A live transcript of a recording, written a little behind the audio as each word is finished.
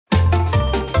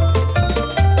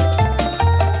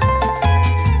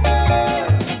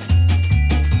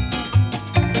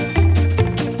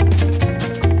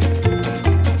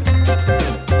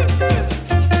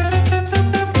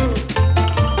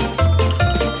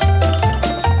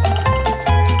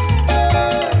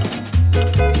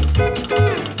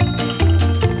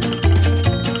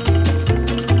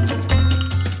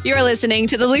listening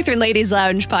to the Lutheran Ladies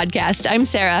Lounge podcast. I'm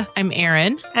Sarah. I'm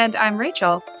Erin. And I'm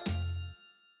Rachel.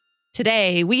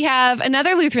 Today, we have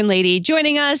another Lutheran lady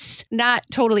joining us, not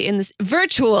totally in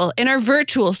our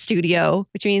virtual studio,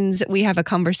 which means we have a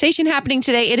conversation happening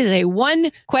today. It is a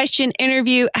one-question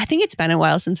interview. I think it's been a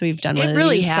while since we've done one of these. It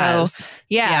really has. So,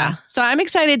 yeah. So I'm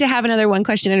excited to have another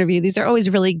one-question interview. These are always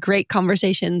really great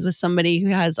conversations with somebody who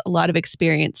has a lot of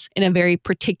experience in a very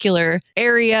particular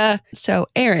area. So,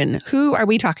 Erin, who are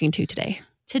we talking to today?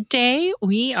 Today,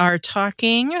 we are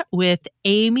talking with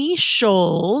Amy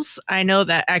Scholz. I know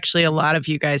that actually a lot of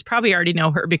you guys probably already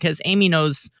know her because Amy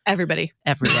knows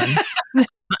everyone.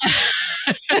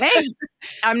 Hey.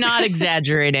 I'm not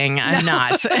exaggerating. I'm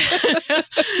not. So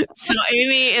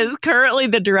Amy is currently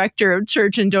the director of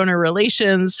church and donor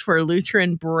relations for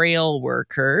Lutheran Braille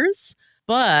workers,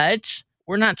 but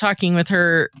we're not talking with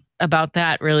her about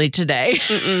that really today.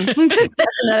 That's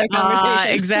another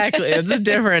conversation. Exactly.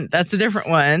 That's a different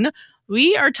one.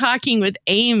 We are talking with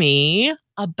Amy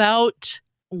about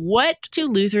what do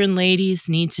Lutheran ladies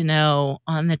need to know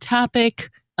on the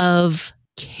topic of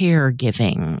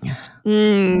caregiving.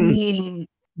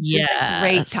 Yes.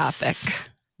 Great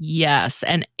topic. Yes.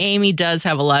 And Amy does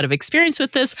have a lot of experience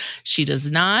with this. She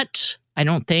does not, I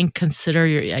don't think,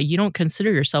 you don't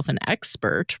consider yourself an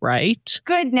expert, right?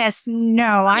 Goodness,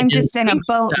 no. I'm just in a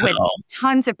boat with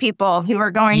tons of people who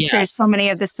are going through so many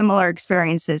of the similar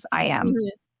experiences I am.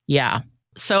 Yeah.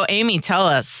 So Amy, tell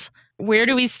us, where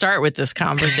do we start with this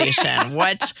conversation?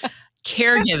 What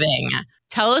caregiving?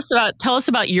 Tell us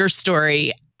about your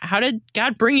story. How did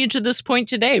God bring you to this point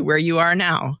today where you are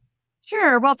now?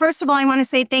 Sure. Well, first of all, I want to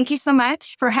say thank you so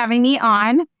much for having me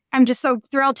on. I'm just so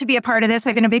thrilled to be a part of this.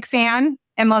 I've been a big fan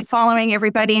and love following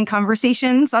everybody in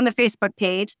conversations on the Facebook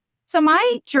page. So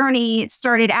my journey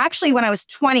started actually when I was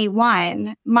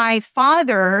 21. My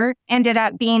father ended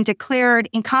up being declared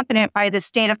incompetent by the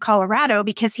state of Colorado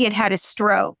because he had had a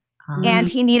stroke and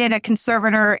he needed a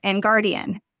conservator and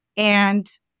guardian. And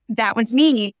that was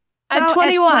me. At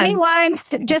 21. At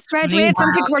 21, just graduated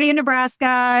from Concordia,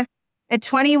 Nebraska. At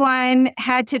 21,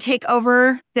 had to take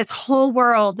over this whole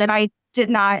world that I did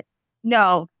not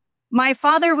know. My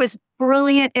father was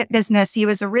brilliant at business. He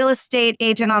was a real estate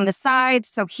agent on the side.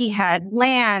 So he had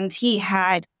land, he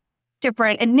had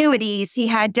different annuities, he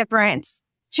had different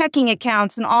checking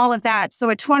accounts and all of that. So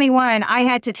at 21, I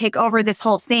had to take over this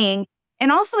whole thing. And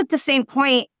also at the same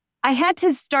point, I had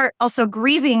to start also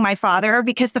grieving my father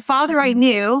because the father I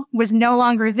knew was no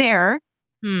longer there.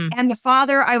 And the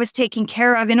father I was taking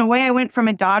care of, in a way, I went from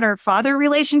a daughter-father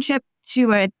relationship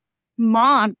to a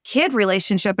mom-kid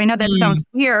relationship. I know that sounds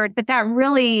weird, but that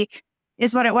really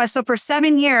is what it was. So for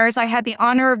 7 years, I had the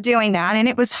honor of doing that. And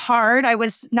it was hard. I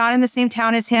was not in the same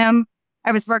town as him.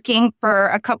 I was working for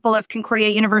a couple of Concordia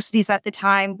universities at the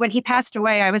time. When he passed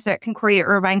away, I was at Concordia,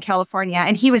 Irvine, California,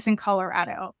 and he was in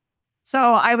Colorado.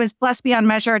 So I was blessed beyond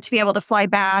measure to be able to fly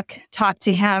back, talk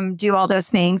to him, do all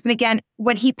those things. And again,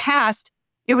 when he passed,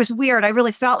 it was weird. I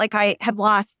really felt like I had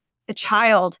lost a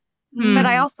child, but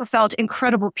I also felt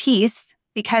incredible peace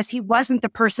because he wasn't the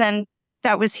person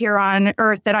that was here on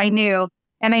earth that I knew.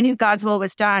 And I knew God's will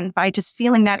was done by just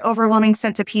feeling that overwhelming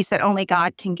sense of peace that only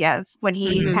God can give when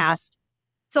he passed.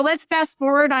 So let's fast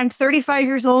forward. I'm 35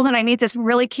 years old and I meet this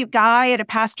really cute guy at a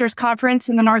pastor's conference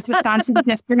in the North Wisconsin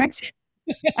district.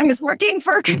 I was working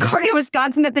for Concordia,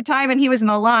 Wisconsin at the time, and he was an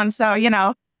alum. So,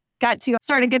 got to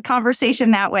start a good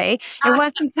conversation that way. It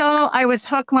wasn't until I was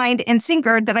hook, lined, and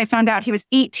sinkered that I found out he was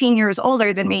 18 years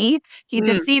older than me. He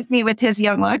deceived me with his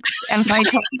young looks. And so I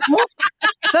told him,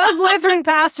 those Lutheran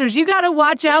pastors, you got to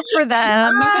watch out for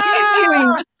them.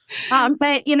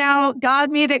 But, God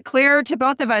made it clear to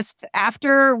both of us.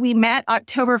 After we met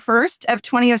October 1st of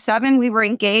 2007, we were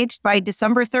engaged by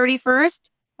December 31st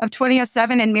of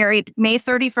 2007 and married May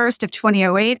 31st of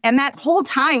 2008. And that whole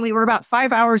time we were about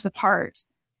 5 hours apart.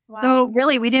 Wow. So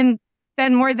really, we didn't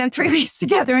spend more than 3 weeks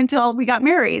together until we got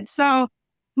married. So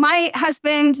my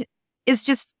husband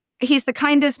is he's the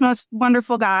kindest, most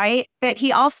wonderful guy, but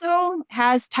he also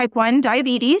has type 1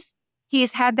 diabetes.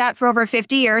 He's had that for over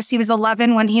 50 years. He was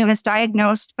 11 when he was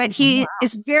diagnosed, but he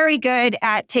is very good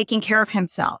at taking care of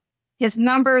himself. His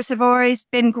numbers have always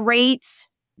been great,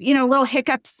 little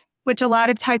hiccups, which a lot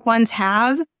of type 1s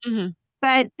have.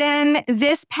 But then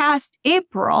this past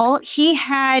April, he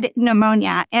had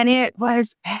pneumonia and it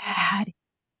was bad.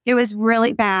 It was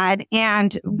really bad.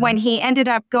 And when he ended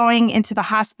up going into the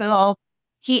hospital,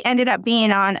 he ended up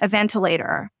being on a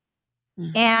ventilator.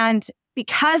 And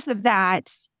because of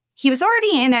that, he was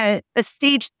already in a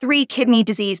stage 3 kidney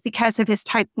disease because of his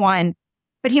type 1.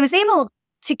 But he was able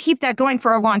to keep that going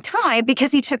for a long time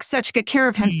because he took such good care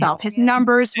of himself. His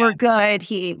numbers were good.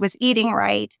 He was eating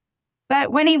right.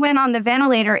 But when he went on the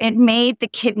ventilator, it made the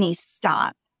kidneys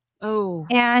stop. Oh.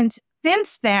 And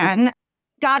since then,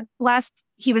 God bless,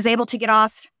 he was able to get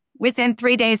off within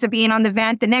 3 days of being on the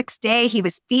vent. The next day, he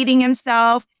was feeding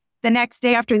himself. The next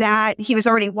day after that, he was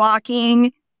already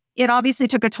walking. It obviously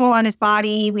took a toll on his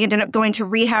body. We ended up going to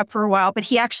rehab for a while, but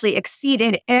he actually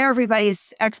exceeded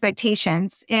everybody's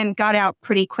expectations and got out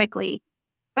pretty quickly.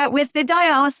 But with the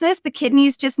dialysis, the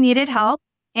kidneys just needed help.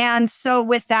 And so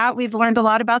with that, we've learned a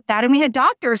lot about that. And we had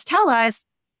doctors tell us,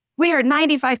 we are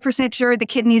 95% sure the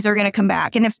kidneys are going to come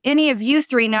back. And if any of you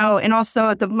three know, and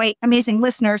also the amazing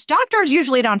listeners, doctors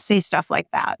usually don't say stuff like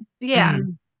that. Yeah.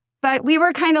 But we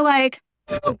were kind of like,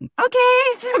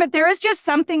 okay, but there is just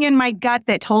something in my gut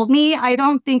that told me I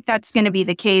don't think that's going to be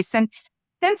the case. And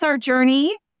since our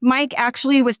journey, Mike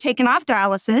actually was taken off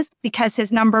dialysis because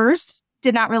his numbers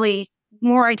did not really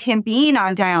warrant him being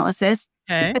on dialysis.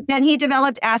 Okay. But then he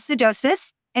developed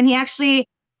acidosis, and he actually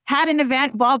had an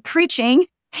event while preaching.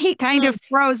 He kind of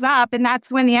froze up, and that's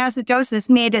when the acidosis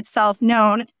made itself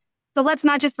known. So let's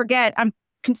not just forget, I'm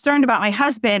concerned about my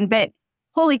husband, but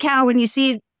holy cow, when you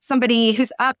see somebody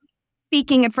who's up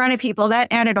speaking in front of people, that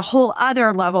added a whole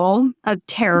other level of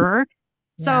terror.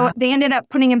 So they ended up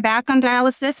putting him back on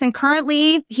dialysis. And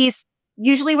currently, he's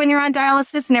usually when you're on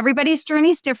dialysis, and everybody's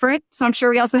journey is different. So I'm sure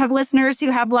we also have listeners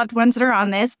who have loved ones that are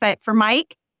on this. But for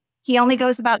Mike, he only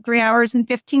goes about 3 hours and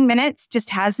 15 minutes, just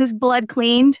has his blood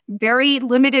cleaned, very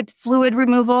limited fluid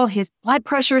removal. His blood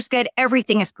pressure is good.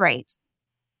 Everything is great.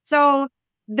 So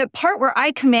the part where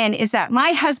I come in is that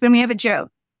my husband, we have a joke.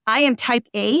 I am type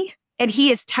A and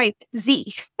he is type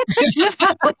Z.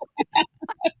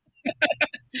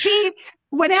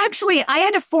 When actually I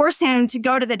had to force him to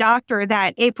go to the doctor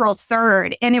that April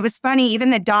 3rd. And it was funny. Even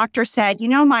the doctor said,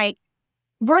 Mike,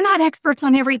 we're not experts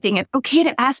on everything. It's okay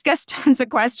to ask us tons of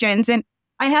questions. And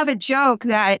I have a joke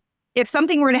that if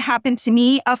something were to happen to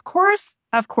me, of course,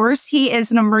 he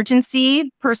is an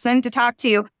emergency person to talk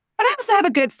to. But I also have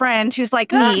a good friend who's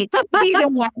like me.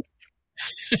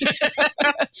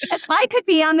 As I could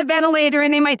be on the ventilator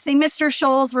and they might say, Mr.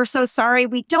 Scholz, we're so sorry.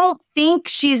 We don't think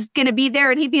she's going to be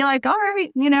there. And he'd be like, all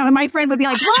right. And my friend would be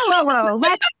like, whoa.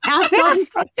 Let's ask all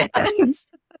these questions.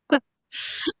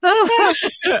 Well,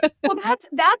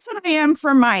 that's what I am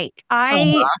for Mike.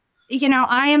 I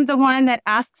am the one that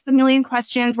asks the million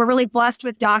questions. We're really blessed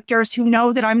with doctors who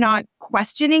know that I'm not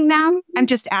questioning them. I'm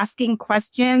just asking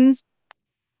questions.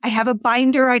 I have a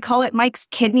binder. I call it Mike's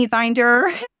kidney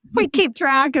binder. We keep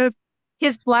track of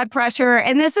his blood pressure.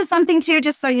 And this is something too,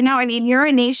 just so you know,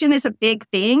 urination is a big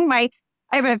thing. I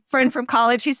have a friend from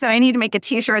college who said, I need to make a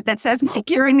t-shirt that says, make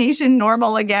urination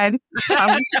normal again.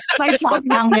 I talk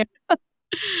about it. But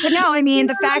no,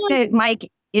 the fact that Mike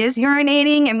is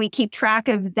urinating and we keep track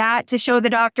of that to show the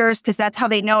doctors, because that's how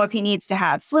they know if he needs to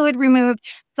have fluid removed.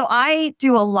 So I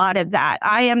do a lot of that.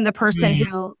 I am the person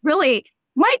who really,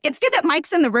 Mike, it's good that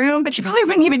Mike's in the room, but you probably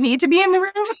wouldn't even need to be in the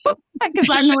room because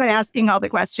I'm the one asking all the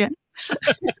questions.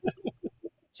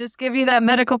 Just give you that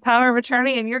medical power of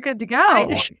attorney and you're good to go.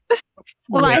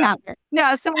 Well, I have it.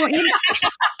 No, so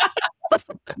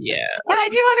yeah. And I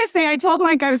do want to say, I told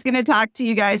Mike I was going to talk to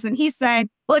you guys, and he said,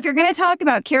 well, if you're going to talk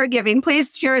about caregiving,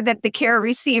 please share that the care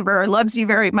receiver loves you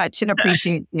very much and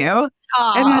appreciates you.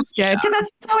 And that's good, because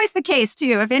that's always the case,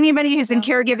 too. If anybody who's in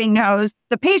caregiving knows,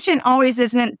 the patient always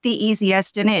isn't the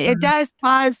easiest, and it does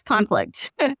cause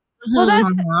conflict.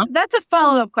 Well, that's a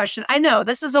follow-up question. I know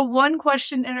this is a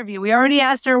one-question interview. We already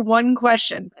asked her one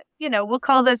question. But, we'll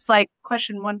call this like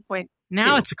question 1.2.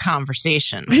 Now it's a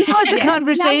conversation. Now it's a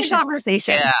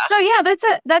conversation. Yeah. So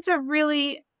that's a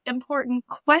really important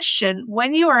question.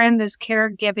 When you are in this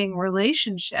caregiving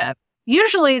relationship,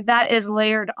 usually that is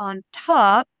layered on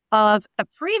top of a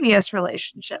previous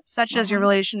relationship, such as your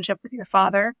relationship with your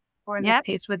father, or in this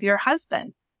case with your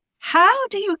husband. How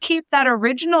do you keep that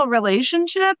original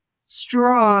relationship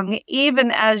strong,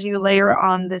 even as you layer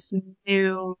on this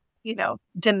new,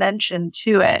 dimension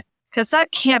to it? Because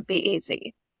that can't be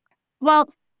easy.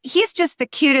 Well, he's just the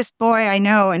cutest boy I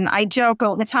know. And I joke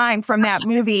all the time from that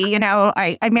movie,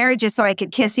 I married you so I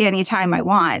could kiss you anytime I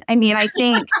want. I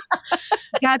think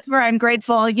that's where I'm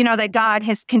grateful, that God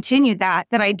has continued that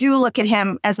I do look at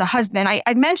him as a husband.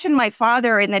 I mentioned my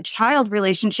father in the child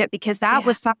relationship because that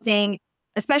was something,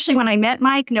 especially when I met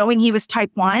Mike, knowing he was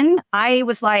type 1, I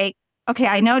was like, okay,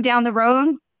 I know down the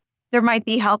road there might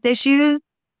be health issues,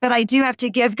 but I do have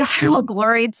to give God all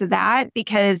glory to that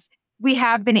because we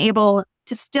have been able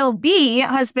to still be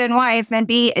husband, wife, and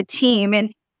be a team.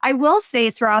 And I will say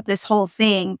throughout this whole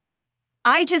thing,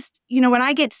 I just, when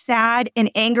I get sad and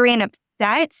angry and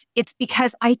that, it's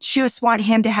because I just want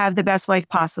him to have the best life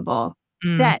possible.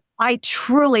 That I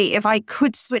truly, if I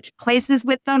could switch places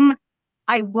with them,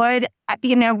 I would.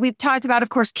 We've talked about, of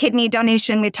course, kidney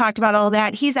donation. We've talked about all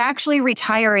that. He's actually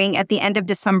retiring at the end of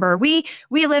December. We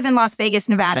live in Las Vegas,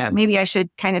 Nevada. Maybe I should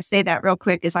kind of say that real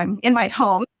quick as I'm in my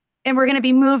home. And we're going to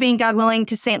be moving, God willing,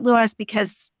 to St. Louis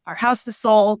because our house is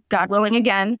sold, God willing,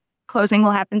 again. Closing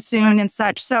will happen soon and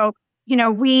such. So,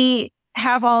 we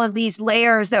have all of these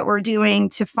layers that we're doing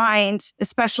to find,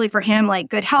 especially for him, like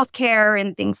good healthcare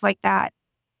and things like that.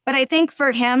 But I think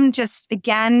for him, just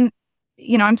again,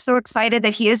 I'm so excited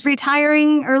that he is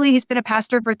retiring early. He's been a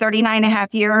pastor for 39 and a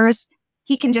half years.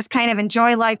 He can just kind of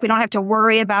enjoy life. We don't have to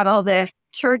worry about all the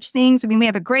church things. I mean, we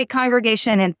have a great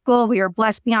congregation and full. We are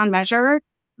blessed beyond measure.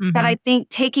 But I think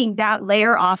taking that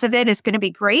layer off of it is going to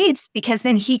be great because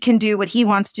then he can do what he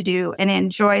wants to do and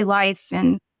enjoy life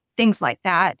and things like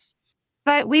that.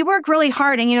 But we work really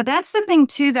hard. And, that's the thing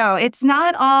too, though. It's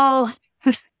not all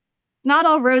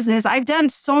roses. I've done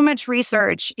so much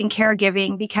research in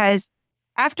caregiving because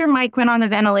after Mike went on the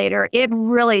ventilator, it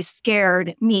really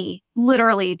scared me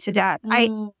literally to death.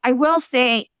 I will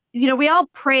say, we all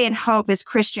pray and hope as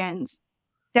Christians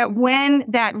that when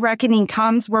that reckoning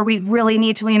comes where we really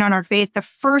need to lean on our faith, the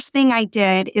first thing I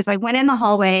did is I went in the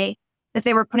hallway that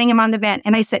they were putting him on the vent.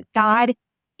 And I said, God,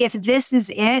 if this is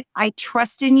it, I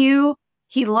trust in you.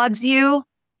 He loves you.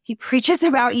 He preaches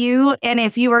about you. And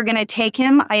if you are going to take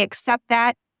him, I accept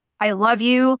that. I love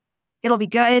you. It'll be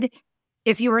good.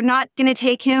 If you are not going to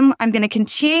take him, I'm going to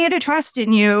continue to trust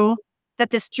in you that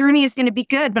this journey is going to be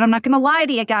good, but I'm not going to lie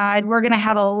to you, God. We're going to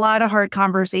have a lot of hard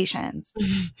conversations.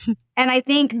 And I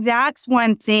think that's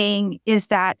one thing is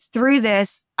that through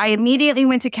this, I immediately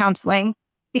went to counseling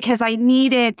because I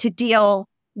needed to deal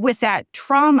with that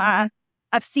trauma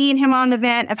of seeing him on the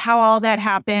vent, of how all that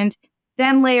happened,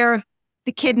 then layer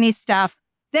the kidney stuff,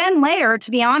 then layer,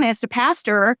 to be honest, a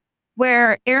pastor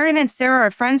where Aaron and Sarah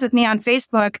are friends with me on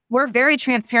Facebook. We're very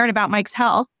transparent about Mike's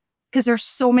health because there's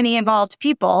so many involved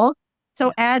people.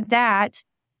 So add that.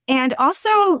 And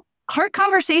also hard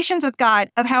conversations with God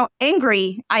of how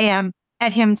angry I am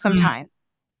at him sometimes,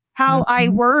 how I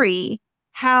worry,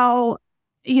 how,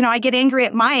 I get angry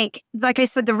at Mike. Like I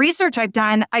said, the research I've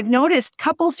done, I've noticed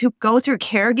couples who go through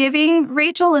caregiving,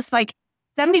 Rachel, is like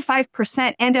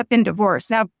 75% end up in divorce.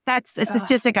 Now, that's a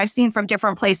statistic I've seen from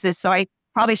different places. So I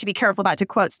probably should be careful not to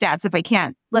quote stats if I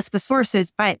can't list the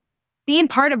sources. But being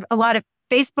part of a lot of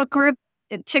Facebook group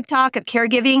and TikTok of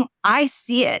caregiving, I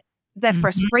see it, the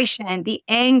frustration, the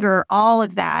anger, all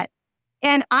of that.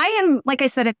 And I am, like I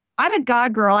said, I'm a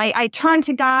God girl. I turn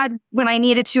to God when I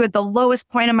needed to at the lowest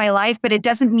point in my life, but it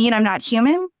doesn't mean I'm not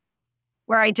human,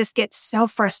 where I just get so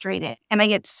frustrated and I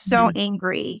get so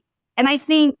angry. And I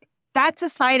think that's a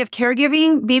side of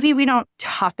caregiving maybe we don't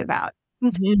talk about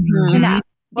enough.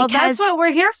 Well, that's what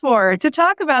we're here for, to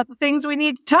talk about the things we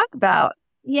need to talk about.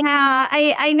 Yeah,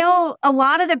 I know a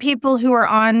lot of the people who are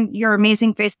on your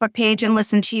amazing Facebook page and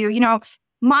listen to you,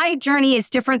 my journey is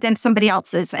different than somebody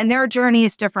else's and their journey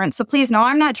is different. So please know,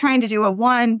 I'm not trying to do a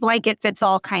one blanket fits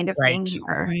all kind of thing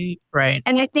here. Right.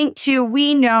 And I think too,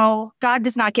 we know God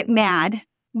does not get mad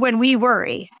when we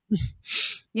worry.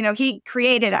 He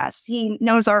created us. He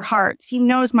knows our hearts. He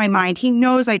knows my mind. He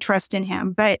knows I trust in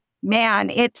him. But man,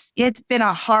 it's been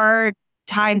a hard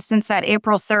time since that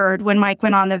April 3rd when Mike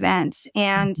went on the vent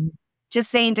and just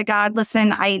saying to God,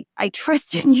 listen, I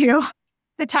trust in you.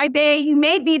 The type A, you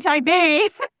made me type A.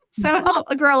 So help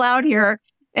a girl out here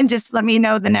and just let me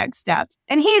know the next steps.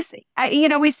 And he's,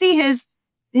 we see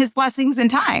his blessings in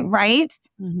time, right?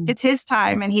 It's his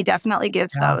time and he definitely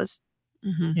gives those.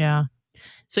 Yeah.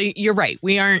 So you're right.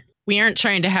 We aren't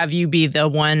trying to have you be the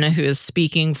one who is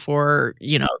speaking for,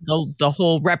 the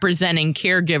whole representing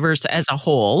caregivers as a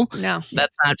whole. No,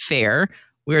 that's not fair.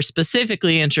 We're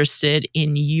specifically interested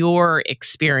in your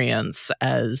experience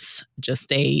as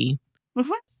just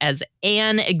as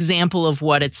an example of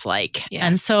what it's like. Yeah.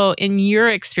 And so in your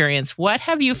experience, what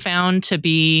have you found to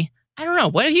be,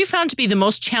 what have you found to be the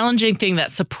most challenging thing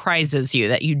that surprises you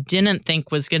that you didn't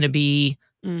think was going to be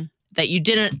that you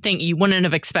didn't think you wouldn't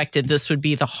have expected this would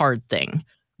be the hard thing,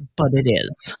 but it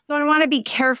is? So I want to be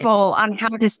careful on how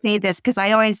to say this because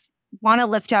I always want to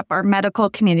lift up our medical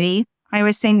community. I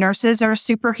always say nurses are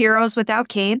superheroes without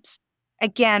capes.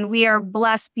 Again, we are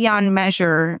blessed beyond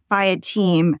measure by a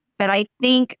team. But I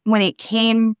think when it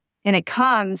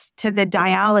comes to the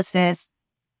dialysis,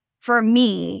 for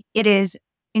me, it is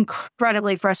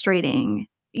incredibly frustrating.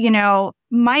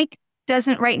 Mike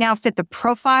doesn't right now fit the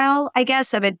profile, I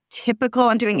guess, of a typical,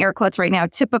 I'm doing air quotes right now,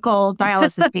 typical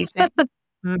dialysis patient.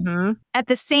 At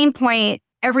the same point,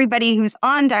 everybody who's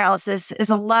on dialysis is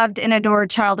a loved and adored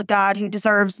child of God who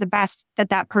deserves the best that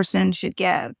that person should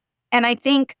give. And I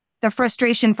think the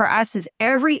frustration for us is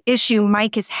every issue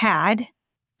Mike has had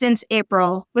since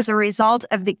April was a result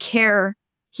of the care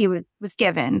he was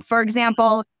given. For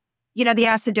example, the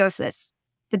acidosis.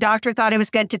 The doctor thought it was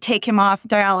good to take him off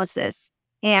dialysis.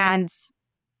 And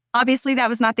obviously that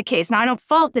was not the case. Now, I don't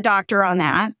fault the doctor on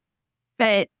that,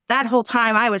 but that whole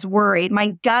time I was worried.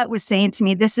 My gut was saying to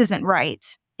me, this isn't right.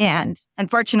 And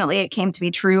unfortunately, it came to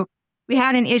be true. We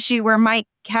had an issue where Mike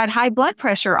had high blood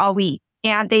pressure all week.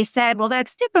 And they said, well,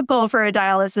 that's typical for a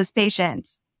dialysis patient.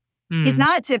 He's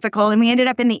not typical. And we ended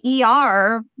up in the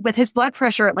ER with his blood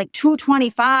pressure at like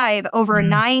 225 over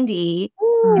 90.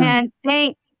 And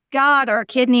thank God our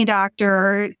kidney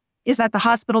doctor is at the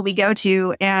hospital we go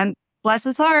to. And bless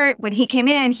his heart, when he came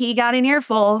in, he got an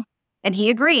earful and he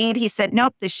agreed. He said,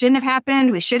 nope, this shouldn't have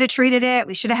happened. We should have treated it.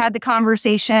 We should have had the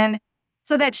conversation.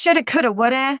 So that shoulda, coulda,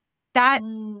 woulda, that,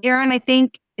 Erin, I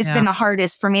think has been the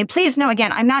hardest for me. Please know,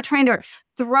 again, I'm not trying to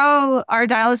throw our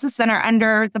dialysis center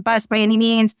under the bus by any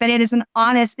means, but it is an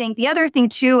honest thing. The other thing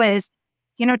too is,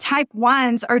 type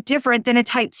 1s are different than a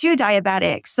type 2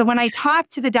 diabetic. So when I talk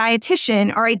to the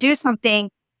dietitian or I do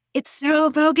something, it's so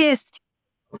focused.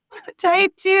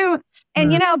 Type 2.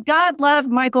 And, God love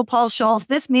Michael Paul Scholz.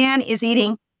 This man is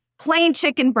eating plain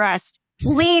chicken breast,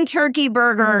 lean turkey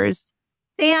burgers,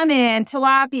 salmon,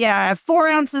 tilapia, 4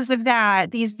 ounces of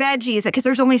that, these veggies, because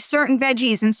there's only certain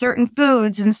veggies and certain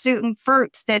foods and certain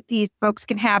fruits that these folks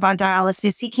can have on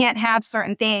dialysis. He can't have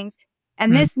certain things.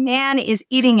 And this man is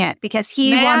eating it because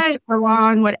he wants to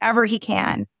prolong whatever he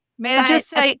can. May I just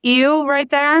say ew right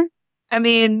there? I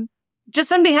mean,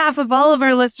 just on behalf of all of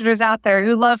our listeners out there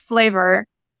who love flavor,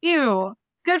 ew,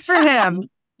 good for him.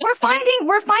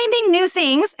 We're finding new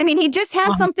things. I mean, he just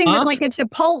had something with like a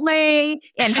Chipotle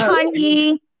and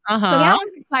honey. So that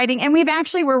was exciting. And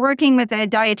we're working with a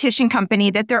dietitian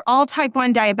company that they're all type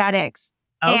 1 diabetics.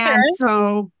 Okay. And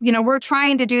so, we're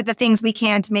trying to do the things we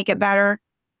can to make it better.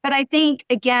 But I think,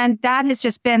 again, that has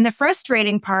just been the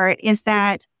frustrating part is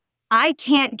that I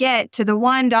can't get to the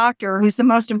one doctor who's the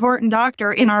most important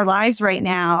doctor in our lives right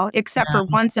now, except for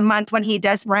once a month when he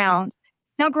does rounds.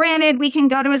 Now, granted, we can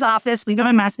go to his office, leave him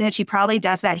a message. He probably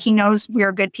does that. He knows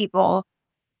we're good people.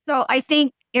 So I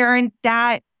think, Erin,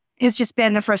 that has just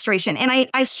been the frustration. And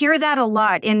I hear that a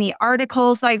lot in the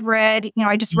articles I've read.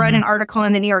 I just read an article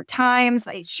in the New York Times.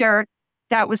 I shared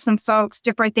that with some folks,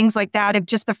 different things like that of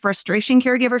just the frustration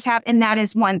caregivers have. And that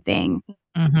is one thing.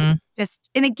 And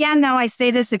again, though, I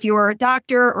say this, if you are a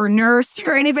doctor or nurse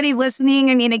or anybody listening,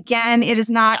 I mean, again, it is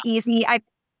not easy.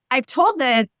 I've told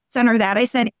the center that. I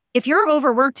said, if you're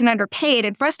overworked and underpaid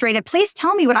and frustrated, please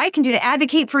tell me what I can do to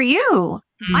advocate for you.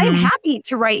 I am happy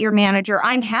to write your manager.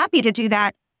 I'm happy to do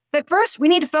that. But first, we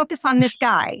need to focus on this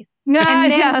guy.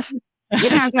 So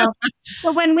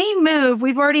when we move,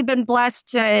 we've already been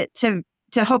blessed to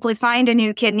hopefully find a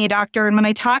new kidney doctor. And when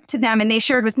I talked to them and they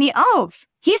shared with me,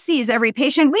 he sees every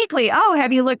patient weekly. Oh,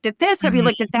 have you looked at this? Have you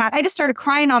looked at that? I just started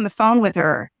crying on the phone with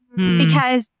her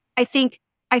because I think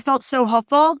I felt so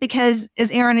hopeful because as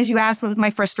Erin, as you asked with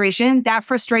my frustration, that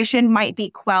frustration might be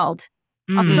quelled.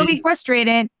 I'll still be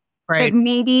frustrated, but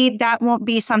maybe that won't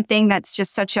be something that's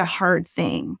just such a hard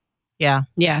thing. Yeah.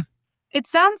 It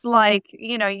sounds like,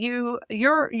 your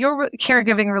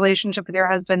caregiving relationship with your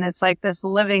husband is like this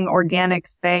living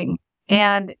organics thing.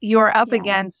 And you're up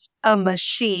against a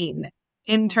machine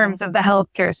in terms of the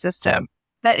healthcare system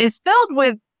that is filled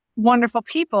with wonderful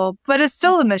people, but is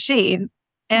still a machine.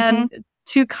 And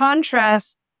to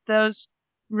contrast those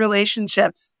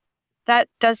relationships, that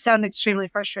does sound extremely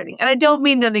frustrating. And I don't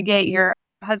mean to negate your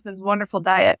husband's wonderful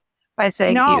diet by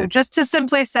saying you, just to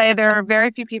simply say there are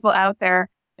very few people out there.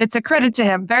 It's a credit to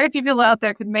him. Very few people out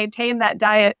there could maintain that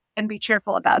diet and be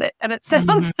cheerful about it. And it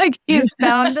sounds like he's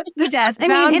found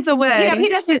the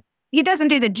way. He doesn't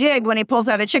do the jig when he pulls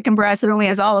out a chicken breast that only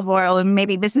has olive oil and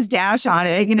maybe Mrs. Dash on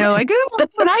it, like,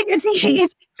 what I get to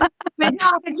eat. But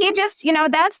he just,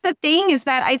 that's the thing is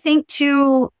that I think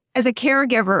too, as a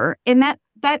caregiver, and that,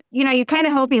 you kind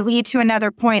of help me lead to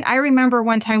another point. I remember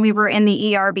one time we were in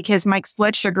the ER because Mike's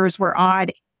blood sugars were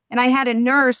odd. And I had a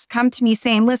nurse come to me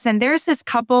saying, listen, there's this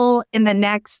couple in the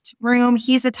next room.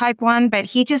 He's a type 1, but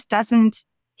he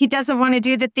doesn't want to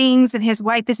do the things and his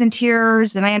wife is in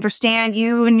tears. And I understand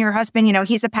you and your husband,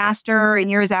 he's a pastor and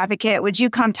you're his advocate. Would you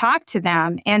come talk to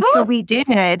them? And so we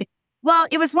did. Well,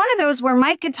 it was one of those where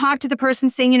Mike could talk to the person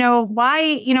saying,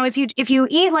 why, if you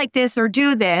eat like this or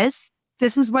do this,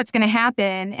 this is what's going to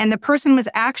happen. And the person was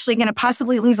actually going to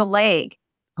possibly lose a leg.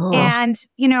 Oh. And,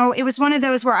 you know, it was one of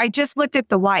those where I just looked at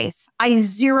the wife. I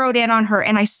zeroed in on her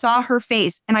and I saw her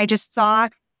face and I just saw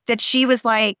that she was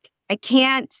like, I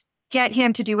can't get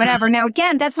him to do whatever. Now,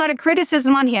 again, that's not a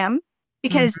criticism on him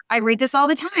because I read this all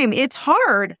the time. It's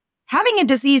hard. Having a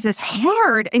disease is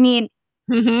hard. I mean,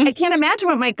 I can't imagine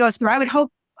what Mike goes through. I would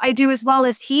hope I do as well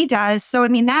as he does. So, I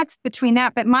mean, that's between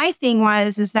that. But my thing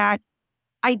is that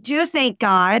I do thank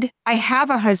God I have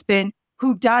a husband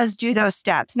who does do those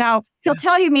steps. Now, he'll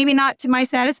tell you maybe not to my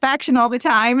satisfaction all the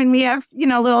time. And we have, you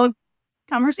know, little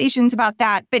conversations about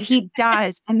that, but he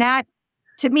does. And that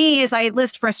to me, as I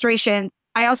list frustration,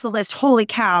 I also list, holy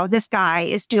cow, this guy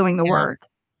is doing the work.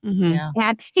 Yeah.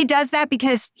 And he does that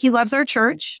because he loves our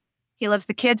church. He loves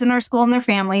the kids in our school and their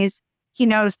families. He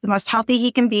knows the most healthy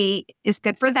he can be is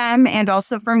good for them and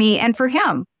also for me and for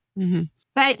him.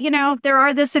 But, you know, there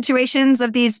are the situations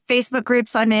of these Facebook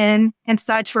groups I'm in and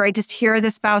such where I just hear the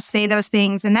spouse say those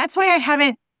things. And that's why I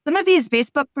haven't, some of these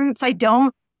Facebook groups,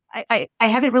 I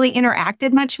haven't really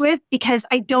interacted much with because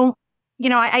I don't, you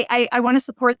know, I want to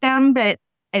support them, but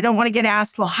I don't want to get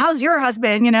asked, well, how's your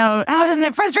husband? You know, how doesn't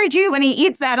it frustrate you when he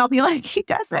eats that? I'll be like, he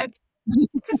doesn't.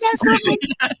 It's not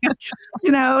good.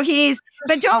 You know,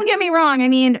 but don't get me wrong. I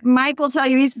mean, Mike will tell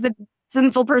you he's the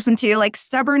sinful person too. Like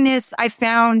stubbornness, I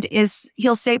found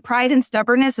he'll say pride and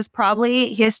stubbornness is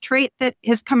probably his trait that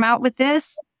has come out with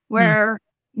this, where,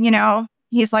 you know,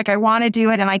 he's like, I want to do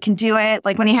it and I can do it.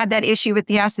 Like when he had that issue with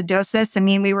the acidosis, I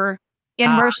mean, we were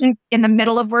in worship, in the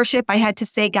middle of worship. I had to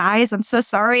say, guys, I'm so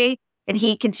sorry. And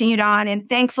he continued on. And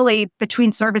thankfully,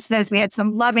 between services, we had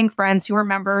some loving friends who were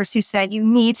members who said, you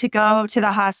need to go to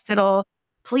the hospital.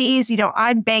 Please, you know,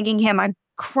 I'm begging him. I'm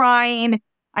crying.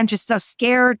 I'm just so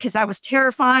scared because that was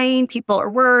terrifying. People are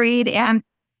worried. And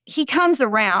he comes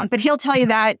around, but he'll tell you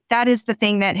that that is the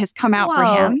thing that has come out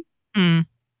for him.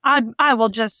 I will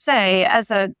just say,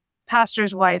 as a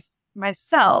pastor's wife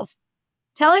myself,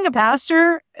 telling a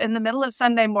pastor in the middle of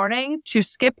Sunday morning to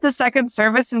skip the second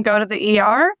service and go to the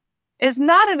ER is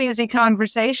not an easy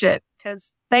conversation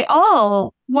because they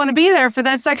all want to be there for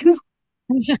that second.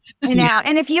 I know.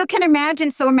 And if you can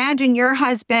imagine your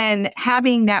husband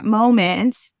having that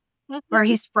moment where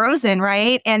he's frozen,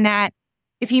 right? And that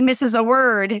if he misses a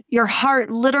word, your heart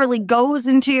literally goes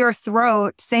into your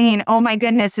throat saying, oh my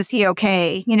goodness, is he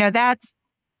okay? You know,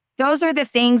 those are the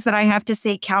things that I have to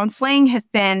say counseling has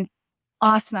been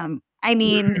awesome. I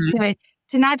mean,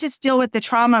 to not just deal with the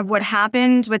trauma of what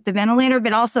happened with the ventilator,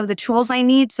 but also the tools I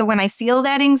need. So when I feel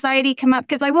that anxiety come up,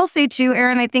 because I will say too,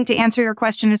 Erin, I think to answer your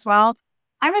question as well,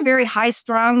 I'm a very high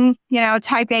strung, you know,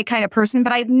 type A kind of person,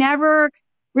 but I've never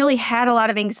really had a lot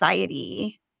of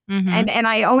anxiety. And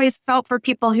I always felt for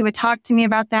people who would talk to me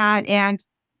about that. And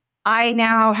I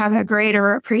now have a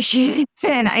greater appreciation.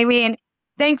 I mean,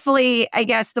 thankfully, I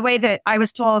guess the way that I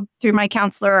was told through my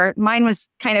counselor, mine was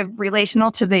kind of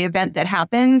relational to the event that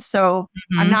happened. So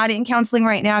I'm not in counseling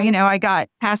right now. You know, I got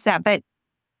past that, but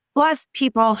bless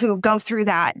people who go through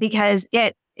that because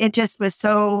it just was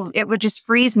it would just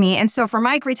freeze me. And so for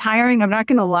Mike retiring, I'm not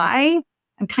going to lie,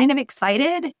 I'm kind of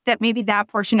excited that maybe that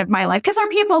portion of my life, because our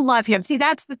people love him. See,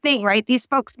 that's the thing, right? These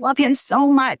folks love him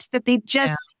so much that they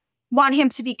just want him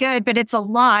to be good, but it's a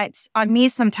lot on me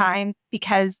sometimes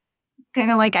because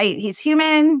kind of like he's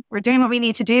human. We're doing what we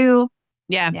need to do.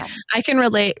 Yeah, I can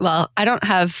relate. Well, I don't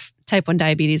have type 1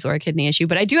 diabetes or a kidney issue,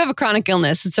 but I do have a chronic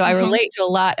illness. And so I relate to a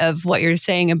lot of what you're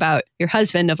saying about your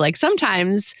husband of like,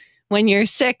 sometimes when you're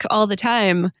sick all the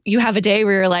time, you have a day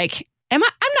where you're like, I'm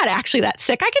not actually that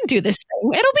sick. I can do this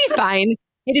thing. It'll be fine.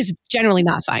 It is generally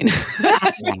not fine. So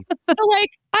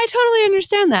like, I totally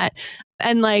understand that.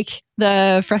 And like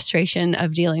the frustration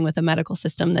of dealing with a medical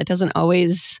system that doesn't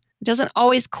always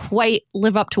quite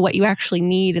live up to what you actually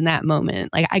need in that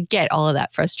moment. Like I get all of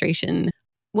that frustration.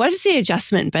 What has the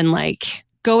adjustment been like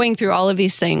going through all of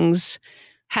these things,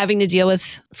 having to deal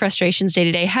with frustrations day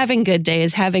to day, having good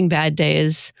days, having bad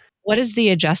days? What is the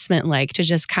adjustment like to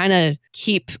just kind of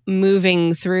keep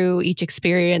moving through each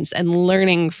experience and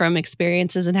learning from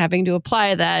experiences and having to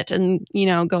apply that and, you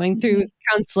know, going through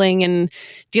counseling and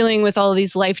dealing with all of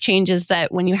these life changes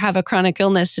that when you have a chronic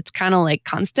illness, it's kind of like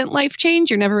constant life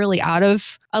change. You're never really out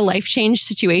of a life change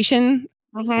situation.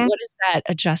 What is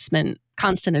that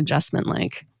constant adjustment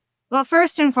like? Well,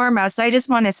 first and foremost, I just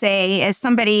want to say, as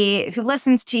somebody who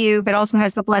listens to you, but also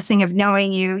has the blessing of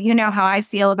knowing you, you know how I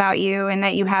feel about you and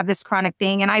that you have this chronic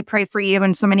thing. And I pray for you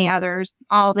and so many others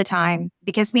all the time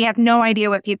because we have no idea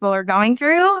what people are going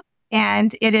through.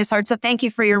 And it is hard. So thank you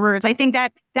for your words. I think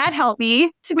that helped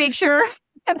me to make sure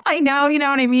that I know, you know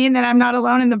what I mean, that I'm not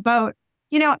alone in the boat.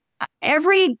 You know,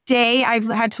 every day I've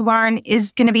had to learn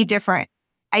is going to be different.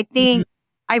 I think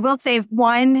I will say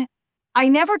one, I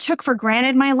never took for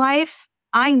granted my life.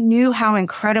 I knew how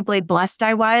incredibly blessed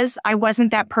I was. I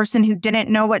wasn't that person who didn't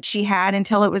know what she had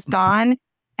until it was gone.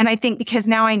 And I think because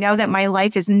now I know that my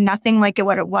life is nothing like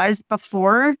what it was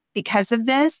before because of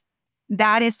this,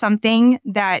 that is something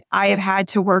that I have had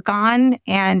to work on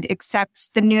and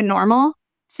accept the new normal,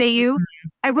 say you.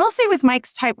 I will say with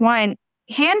Mike's type 1,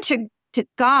 hand to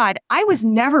God, I was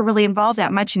never really involved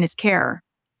that much in his care.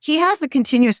 He has a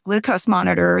continuous glucose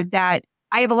monitor that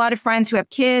I have a lot of friends who have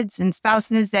kids and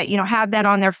spouses that, have that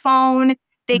on their phone.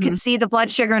 They could see the blood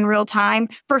sugar in real time.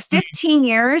 For 15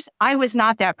 years, I was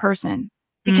not that person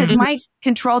because Mike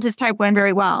controlled his type 1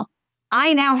 very well.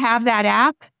 I now have that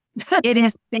app. It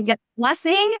has been a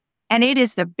blessing and it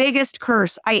is the biggest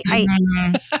curse. And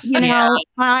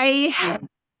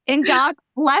God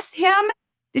bless him.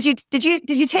 Did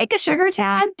you take a sugar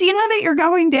tab? Do you know that you're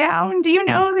going down? Do you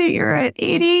know that you're at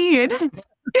 80?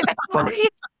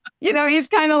 He's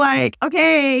kind of like,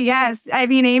 okay, yes. I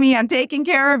mean, Amy, I'm taking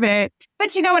care of it.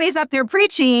 But when he's up there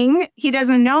preaching, he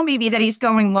doesn't know maybe that he's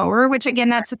going lower, which again,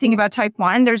 that's the thing about type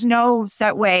 1. There's no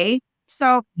set way.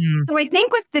 So I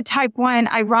think with the type 1,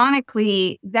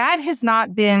 ironically, that has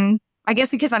not been, I guess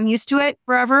because I'm used to it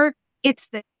forever, it's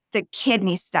the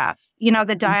kidney stuff, the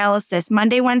dialysis.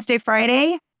 Monday, Wednesday,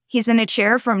 Friday, he's in a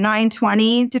chair from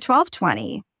 9:20 to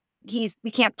 12:20.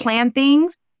 We can't plan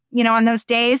things. On those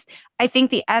days. I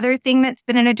think the other thing that's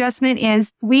been an adjustment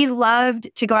is we loved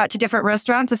to go out to different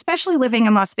restaurants, especially living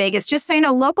in Las Vegas. Just so you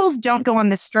know, locals don't go on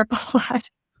the strip a lot,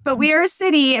 but we are a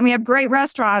city and we have great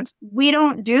restaurants. We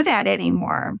don't do that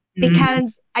anymore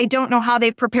because I don't know how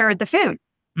they've prepared the food.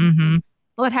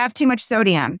 Will it have too much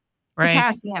sodium,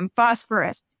 potassium,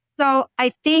 phosphorus? So I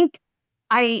think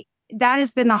that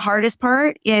has been the hardest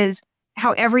part is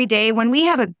how every day when we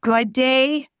have a good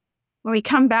day, when we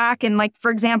come back and for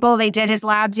example, they did his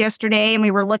labs yesterday and we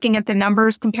were looking at the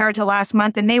numbers compared to last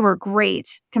month and they were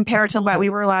great compared to what we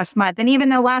were last month. And even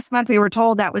though last month we were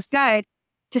told that was good,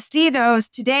 to see those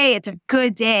today, it's a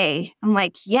good day. I'm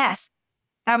like, yes,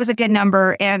 that was a good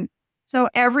number. And so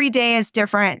every day is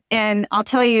different. And I'll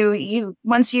tell you,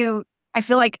 I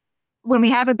feel like when we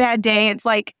have a bad day, it's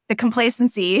like the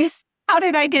complacency. How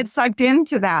did I get sucked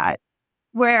into that?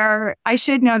 Where I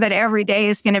should know that every day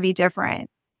is going to be different.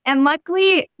 And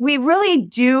luckily, we really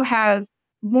do have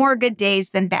more good days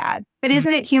than bad. But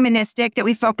isn't it humanistic that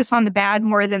we focus on the bad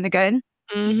more than the good?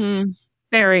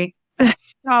 Very.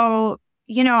 So,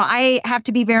 I have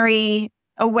to be very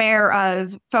aware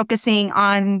of focusing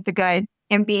on the good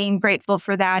and being grateful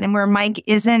for that. And where Mike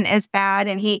isn't as bad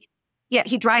and he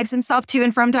drives himself to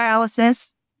and from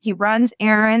dialysis. He runs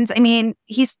errands. I mean,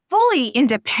 he's fully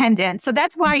independent. So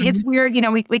that's why it's weird.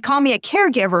 We call me a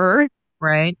caregiver.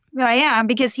 Right. But I am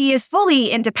because he is fully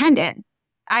independent.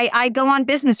 I go on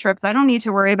business trips. I don't need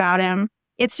to worry about him.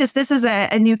 It's just this is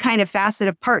a new kind of facet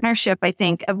of partnership, I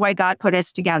think, of why God put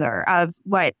us together, of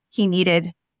what he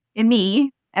needed in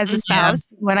me as a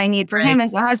spouse, what I need for him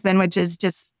as a husband, which is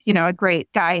just, a great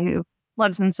guy who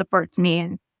loves and supports me.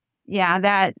 And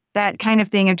that kind of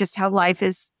thing of just how life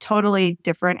is totally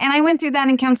different. And I went through that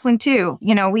in counseling too.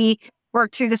 We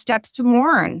worked through the steps to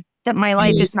mourn that my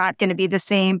life is not going to be the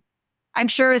same. I'm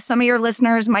sure some of your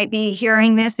listeners might be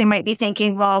hearing this. They might be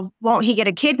thinking, well, won't he get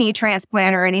a kidney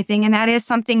transplant or anything? And that is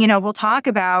something, we'll talk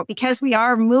about because we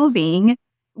are moving.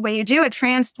 When you do a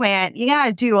transplant, you got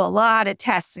to do a lot of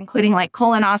tests, including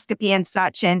colonoscopy and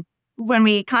such. And when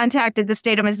we contacted the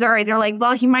state of Missouri, they're like,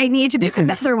 well, he might need to do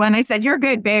another one. I said, you're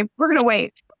good, babe. We're going to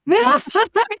wait. We're not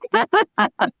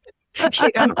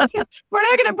going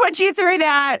to put you through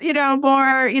that,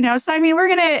 more, So, I mean, we're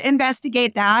going to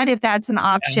investigate that if that's an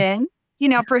option.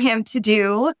 For him to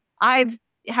do. I've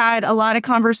had a lot of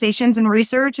conversations and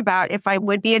research about if I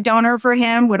would be a donor for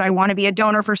him, would I want to be a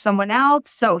donor for someone else?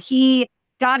 So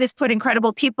God has put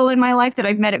incredible people in my life that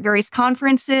I've met at various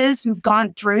conferences who've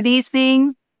gone through these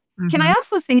things. Can I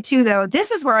also think too, though, this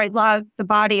is where I love the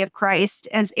body of Christ.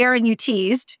 As Aaron, you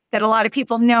teased that a lot of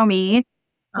people know me.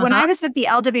 When I was at the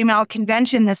LWML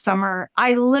convention this summer,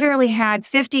 I literally had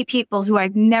 50 people who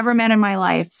I've never met in my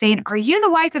life saying, are you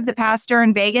the wife of the pastor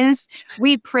in Vegas?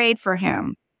 We prayed for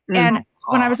him. And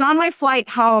when I was on my flight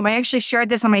home, I actually shared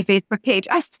this on my Facebook page.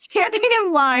 I was standing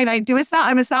in line.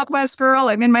 I'm a Southwest girl.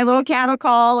 I'm in my little cattle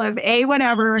call of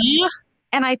whatever.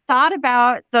 And I thought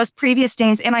about those previous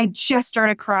days and I just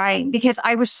started crying because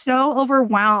I was so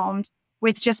overwhelmed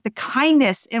with just the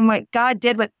kindness and what God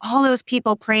did with all those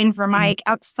people praying for Mike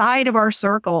outside of our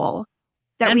circle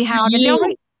that we have.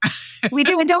 And we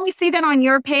do. And don't we see that on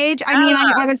your page? I mean,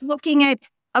 I was looking at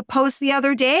a post the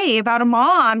other day about a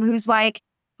mom who's like,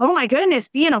 oh my goodness,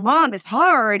 being a mom is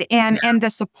hard. And the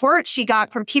support she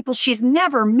got from people she's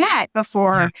never met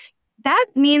before, that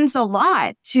means a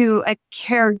lot to a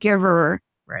caregiver.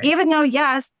 Right. Even though,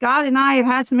 yes, God and I have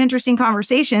had some interesting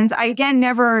conversations, I again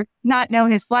never not know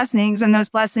his blessings, and those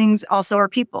blessings also are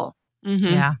people.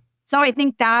 Mm-hmm. Yeah. So I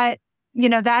think that,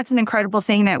 that's an incredible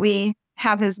thing that we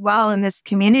have as well in this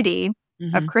community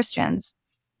of Christians.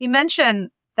 You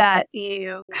mentioned that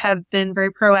you have been very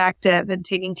proactive in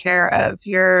taking care of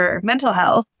your mental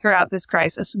health throughout this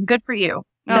crisis. Good for you.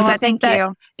 Because I think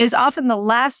that is often the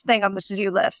last thing on the to-do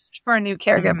list for a new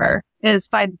caregiver is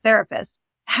find a therapist.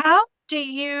 How do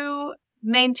you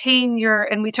maintain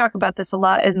and we talk about this a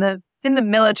lot in the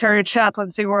military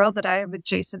chaplaincy world that I am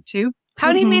adjacent to.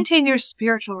 How do you maintain your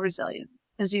spiritual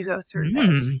resilience as you go through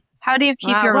this? How do you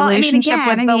keep your relationship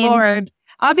with the Lord?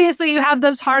 Obviously, you have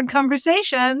those hard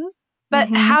conversations, but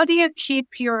how do you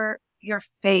keep your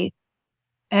faith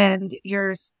and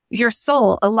your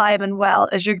soul alive and well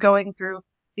as you're going through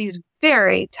these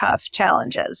very tough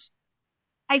challenges?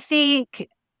 I think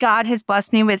God has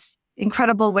blessed me with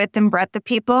incredible width and breadth of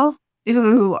people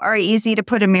who are easy to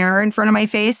put a mirror in front of my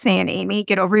face saying, Amy,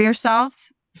 get over yourself.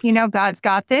 God's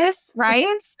got this, right?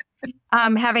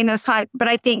 Having those high, but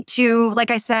I think too, like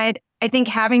I said, I think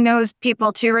having those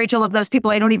people too, Rachel, of those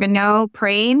people I don't even know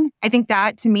praying, I think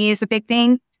that to me is a big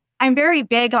thing. I'm very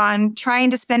big on trying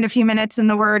to spend a few minutes in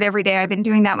the Word every day. I've been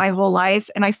doing that my whole life.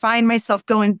 And I find myself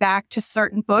going back to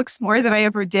certain books more than I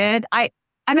ever did.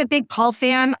 I'm a big Paul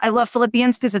fan. I love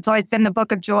Philippians because it's always been the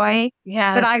book of joy.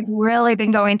 Yeah. But I've really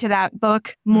been going to that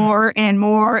book more and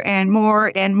more and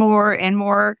more and more and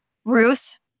more.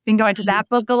 Ruth, been going to that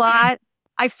book a lot.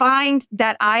 I find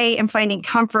that I am finding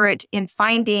comfort in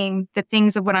finding the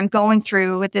things of what I'm going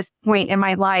through at this point in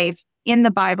my life in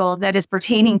the Bible that is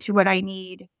pertaining to what I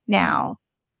need now.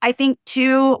 I think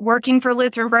too, working for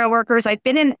Lutheran Braille workers, I've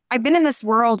been in this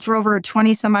world for over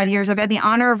 20 some odd years. I've had the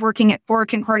honor of working at 4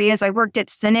 Concordias. I worked at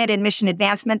Synod and Mission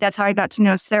Advancement. That's how I got to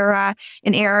know Sarah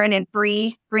and Aaron and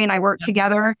Bree. Bree and I worked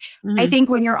together. I think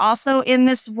when you're also in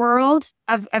this world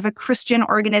of a Christian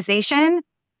organization,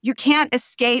 you can't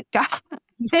escape God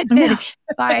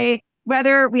by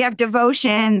whether we have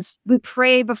devotions, we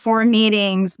pray before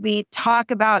meetings, we talk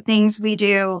about things we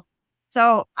do.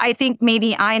 So I think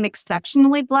maybe I'm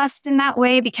exceptionally blessed in that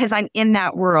way because I'm in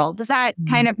that world. Does that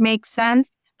kind of make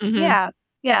sense? Yeah.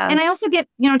 Yeah. And I also get,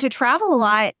 to travel a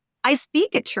lot. I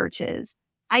speak at churches.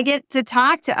 I get to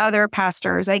talk to other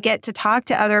pastors. I get to talk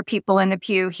to other people in the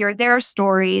pew, hear their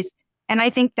stories. And I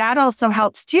think that also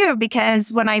helps too,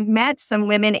 because when I met some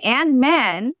women and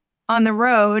men on the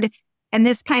road, and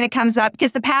this kind of comes up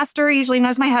because the pastor usually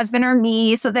knows my husband or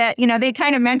me, so that, they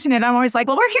kind of mention it. I'm always like,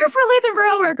 well, we're here for Lutheran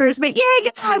Braille workers, but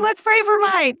let's pray for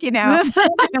Mike,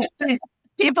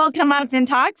 People come up and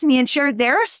talk to me and share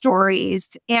their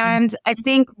stories. And I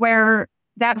think where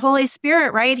that Holy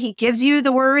Spirit, right, he gives you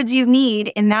the words you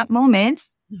need in that moment.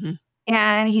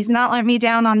 And he's not letting me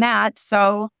down on that.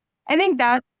 So I think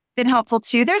that's been helpful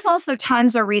too. There's also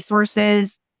tons of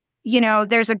resources.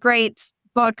 There's a great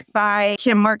book by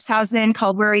Kim Markshausen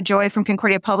called Weary Joy from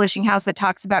Concordia Publishing House that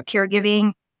talks about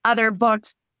caregiving. Other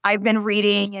books I've been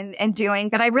reading and doing,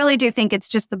 but I really do think it's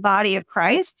just the body of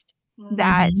Christ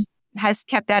that has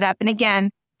kept that up. And again,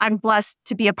 I'm blessed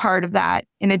to be a part of that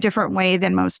in a different way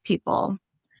than most people.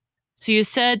 So you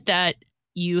said that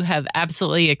you have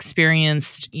absolutely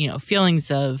experienced,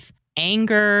 feelings of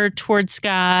anger towards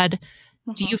God.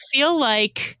 Do you feel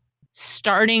like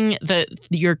starting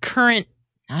your current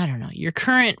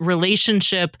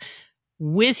relationship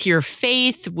with your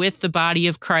faith, with the body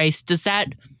of Christ, does that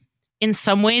in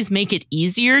some ways make it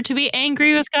easier to be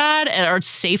angry with God or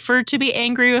safer to be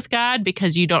angry with God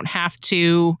because you don't have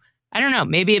to,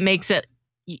 maybe it makes it,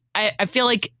 I feel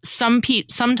like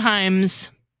sometimes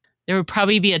there would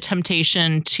probably be a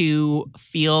temptation to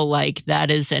feel like that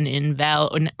is an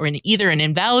invalid or either an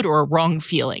invalid or a wrong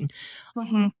feeling.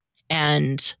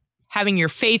 And having your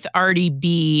faith already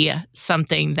be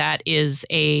something that is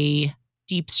a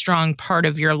deep, strong part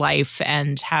of your life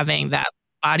and having that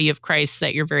body of Christ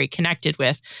that you're very connected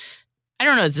with. I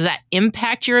don't know, does that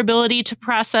impact your ability to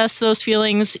process those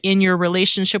feelings in your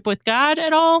relationship with God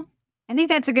at all? I think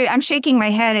that's I'm shaking my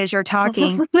head as you're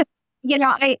talking.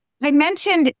 I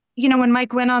mentioned, when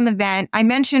Mike went on the vent, I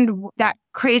mentioned that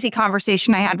crazy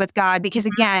conversation I had with God because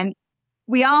again,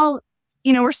 we all,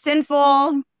 we're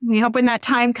sinful. We hope when that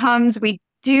time comes, we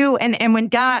do. And when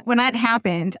that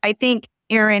happened, I think,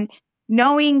 Aaron,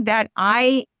 knowing that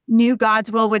I knew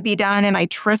God's will would be done and I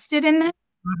trusted in that,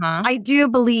 I do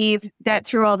believe that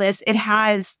through all this, it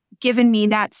has given me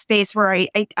that space where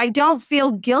I don't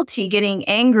feel guilty getting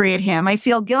angry at him. I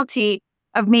feel guilty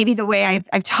of maybe the way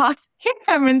I've talked to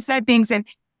him and said things. And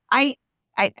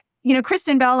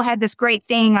Kristen Bell had this great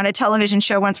thing on a television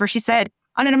show once where she said,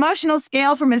 on an emotional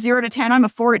scale from a 0 to 10, I'm a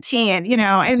 14,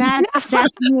 and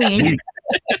that's me.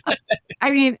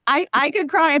 I mean, I could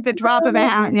cry at the drop of a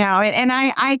hat now. And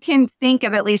I can think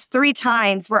of at least 3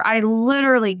 times where I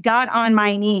literally got on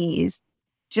my knees,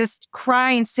 just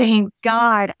crying, saying,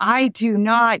 God, I do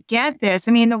not get this.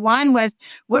 I mean, the one was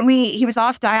when he was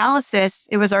off dialysis.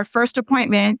 It was our first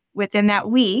appointment within that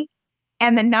week,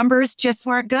 and the numbers just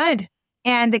weren't good.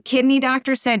 And the kidney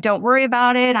doctor said, don't worry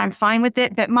about it. I'm fine with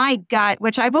it. But my gut,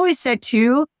 which I've always said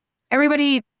too,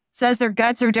 everybody says their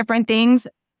guts are different things.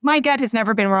 My gut has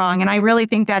never been wrong. And I really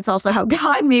think that's also how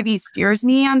God maybe steers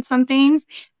me on some things.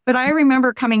 But I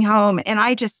remember coming home and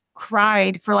I just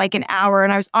cried for like an hour,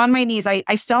 and I was on my knees. I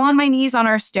fell on my knees on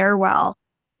our stairwell.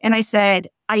 And I said,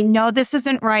 I know this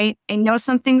isn't right. I know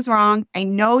something's wrong. I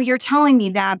know you're telling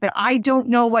me that, but I don't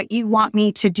know what you want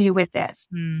me to do with this.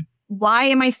 Why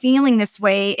am I feeling this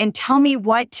way? And tell me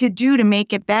what to do to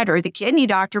make it better. The kidney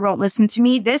doctor won't listen to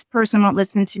me. This person won't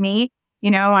listen to me.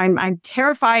 I'm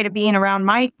terrified of being around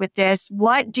Mike with this.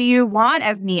 What do you want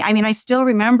of me? I mean, I still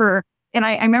remember, and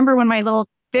I remember when my little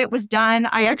fit was done,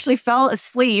 I actually fell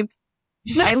asleep.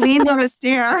 I leaned on a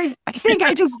stair. I think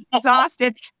I just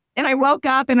exhausted. And I woke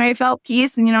up and I felt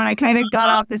peace. And, and I kind of got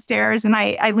off the stairs and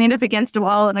I leaned up against a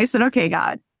wall and I said, okay,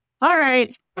 God, all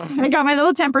right. I got my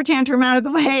little temper tantrum out of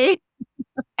the way.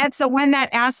 And so when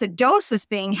that acidosis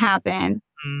thing happened,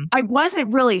 I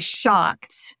wasn't really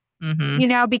shocked,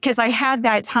 because I had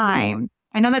that time.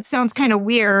 I know that sounds kind of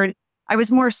weird. I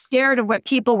was more scared of what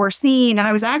people were seeing. And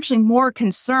I was actually more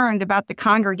concerned about the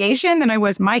congregation than I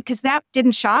was Mike, because that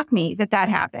didn't shock me that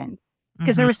happened,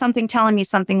 because there was something telling me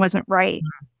something wasn't right.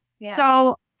 Yeah.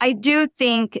 So I do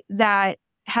think that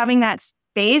having that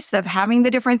space of having the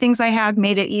different things I have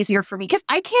made it easier for me, because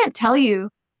I can't tell you,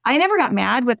 I never got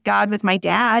mad with God with my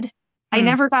dad. I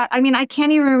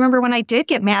can't even remember when I did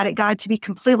get mad at God, to be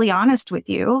completely honest with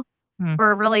you,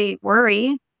 or really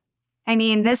worry. I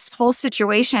mean, this whole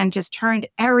situation just turned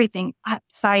everything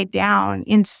upside down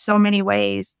in so many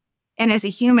ways. And as a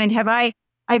human,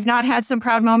 I've not had some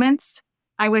proud moments.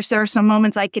 I wish there were some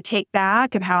moments I could take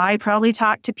back of how I probably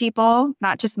talked to people,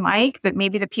 not just Mike, but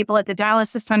maybe the people at the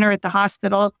dialysis center, at the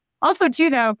hospital. Also,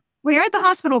 too, though, when you're at the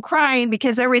hospital crying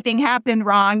because everything happened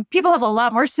wrong, people have a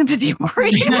lot more sympathy for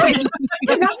you.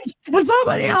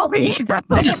 Somebody help me.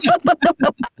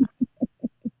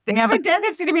 They have a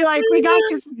tendency to be like, we got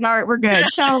you, sweetheart, we're good.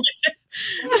 So I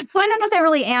don't know if that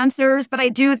really answers, but I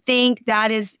do think that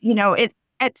is,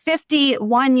 at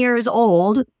 51 years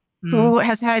old, who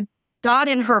has had God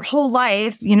in her whole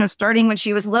life, starting when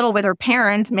she was little with her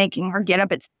parents, making her get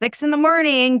up at 6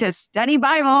 a.m. to study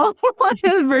Bible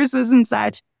verses and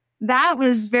such. That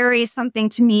was very something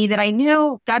to me that I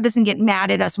knew God doesn't get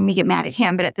mad at us when we get mad at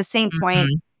him. But at the same point,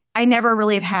 I never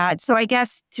really have had. So I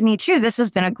guess to me, too, this has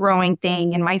been a growing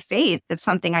thing in my faith of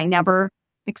something I never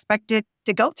expected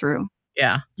to go through.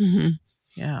 Yeah.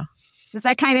 Yeah. Does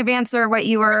that kind of answer what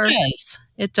you were?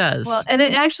 It does. Well, and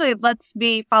it actually lets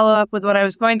me follow up with what I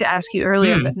was going to ask you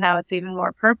earlier, but now it's even more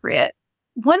appropriate.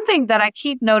 One thing that I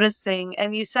keep noticing,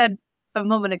 and you said a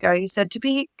moment ago, you said to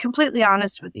be completely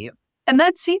honest with you. And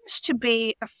that seems to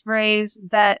be a phrase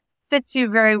that fits you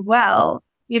very well.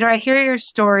 I hear your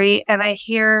story and I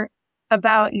hear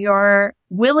about your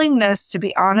willingness to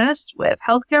be honest with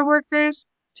healthcare workers,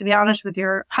 to be honest with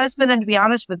your husband, and to be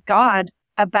honest with God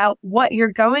about what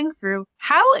you're going through.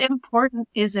 How important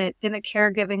is it in a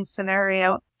caregiving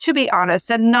scenario to be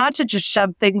honest and not to just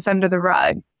shove things under the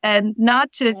rug and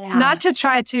not to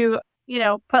try to,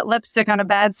 put lipstick on a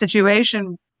bad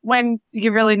situation when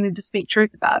you really need to speak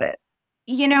truth about it?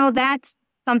 That's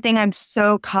something I'm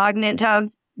so cognizant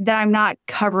of that I'm not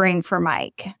covering for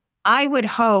Mike. I would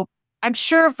hope, I'm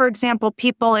sure, for example,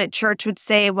 people at church would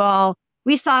say, well,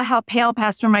 we saw how pale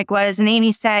Pastor Mike was, and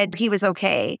Amy said he was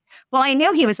okay. Well, I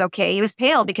knew he was okay. He was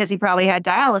pale because he probably had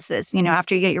dialysis.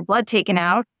 After you get your blood taken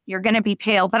out, you're going to be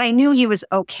pale. But I knew he was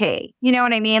okay. You know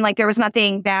what I mean? Like there was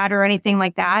nothing bad or anything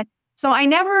like that. So I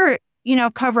never,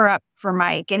 cover up for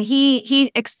Mike. And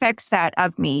he expects that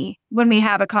of me when we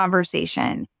have a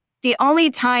conversation. The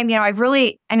only time,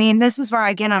 this is where,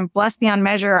 again, I'm blessed beyond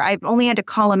measure. I've only had to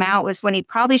call him out was when he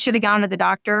probably should have gone to the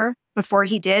doctor before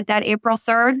he did that April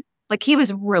 3rd. Like he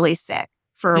was really sick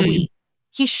for a week.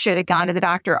 He should have gone to the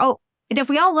doctor. Oh, and if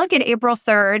we all look at April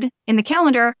 3rd in the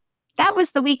calendar, that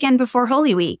was the weekend before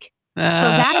Holy Week. So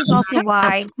that is also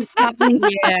why.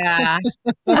 Yeah.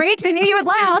 Rach, I knew you would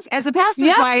laugh as a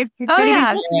pastor's wife.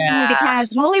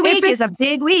 Because Holy Week is a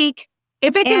big week.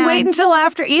 If it can wait until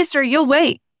after Easter, you'll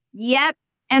wait. Yep.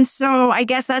 And so I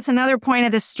guess that's another point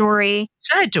of the story.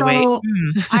 So I had to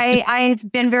wait.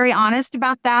 I've been very honest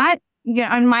about that.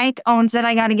 Yeah, and Mike owns it.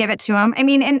 I got to give it to him. I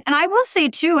mean, and I will say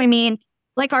too, I mean,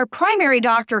 like our primary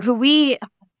doctor who you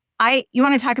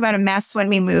want to talk about a mess when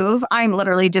we move. I'm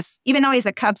literally just, even though he's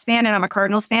a Cubs fan and I'm a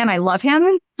Cardinals fan, I love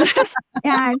him.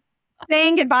 And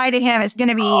saying goodbye to him is going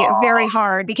to be very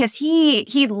hard because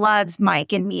he loves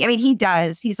Mike and me. I mean, he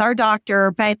does. He's our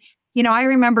doctor, but I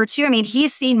remember too, I mean,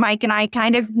 he's seen Mike and I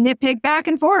kind of nitpick back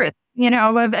and forth,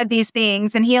 of these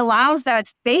things. And he allows that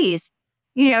space.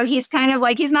 He's kind of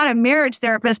like, he's not a marriage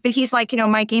therapist, but he's like,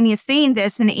 Mike, Amy is saying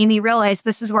this and Amy realized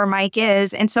this is where Mike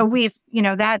is. And so we've,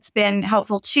 that's been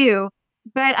helpful too.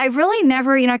 But I really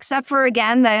never, except for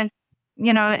again,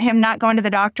 him not going to the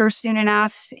doctor soon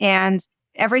enough and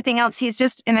everything else, he's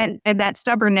just in that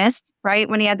stubbornness, right?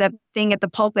 When he had the thing at the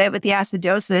pulpit with the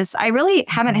acidosis, I really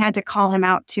haven't had to call him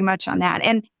out too much on that.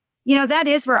 And, that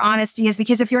is where honesty is,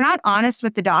 because if you're not honest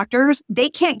with the doctors, they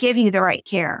can't give you the right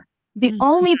care. The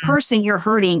only person you're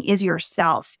hurting is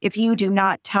yourself if you do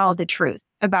not tell the truth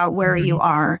about where you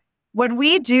are. When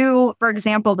we do, for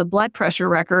example, the blood pressure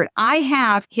record, I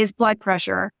have his blood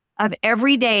pressure of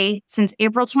every day since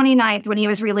April 29th when he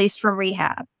was released from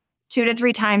rehab. 2 to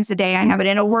 3 times a day. I have it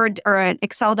in a Word or an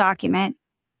Excel document.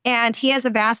 And he has a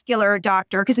vascular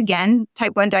doctor because, again,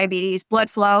 type 1 diabetes, blood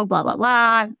flow, blah, blah,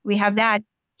 blah. We have that.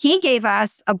 He gave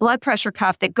us a blood pressure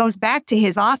cuff that goes back to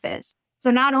his office. So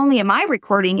not only am I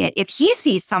recording it, if he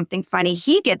sees something funny,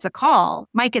 he gets a call.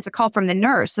 Mike gets a call from the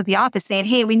nurse of the office saying,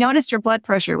 hey, we noticed your blood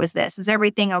pressure was this. Is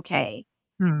everything okay?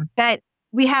 But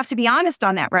we have to be honest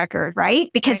on that record, right?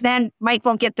 Because then Mike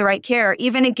won't get the right care.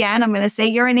 Even again, I'm going to say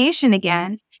urination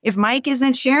again. If Mike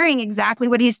isn't sharing exactly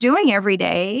what he's doing every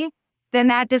day, then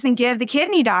that doesn't give the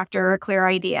kidney doctor a clear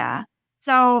idea.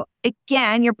 So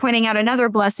again, you're pointing out another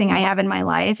blessing I have in my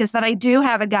life is that I do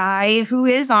have a guy who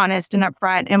is honest and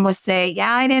upfront and will say,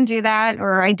 yeah, I didn't do that,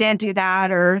 or I didn't do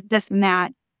that, or this and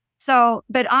that. So,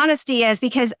 but honesty is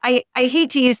because I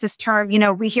hate to use this term,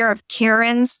 we hear of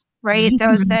Karens, right?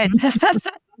 Those that,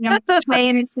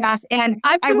 explain and stuff. And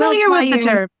I'm familiar with the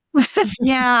term.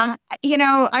 Yeah.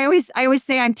 I always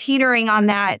say I'm teetering on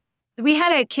that. We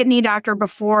had a kidney doctor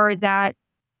before that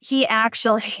he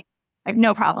actually, I have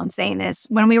no problem saying this,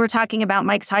 when we were talking about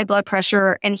Mike's high blood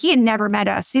pressure and he had never met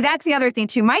us. See, that's the other thing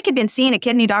too. Mike had been seeing a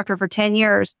kidney doctor for 10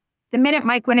 years. The minute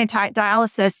Mike went into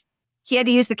dialysis, he had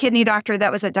to use the kidney doctor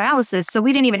that was at dialysis. So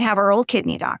we didn't even have our old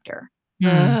kidney doctor.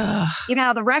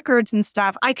 The records and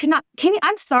stuff. I could not,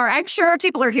 I'm sorry. I'm sure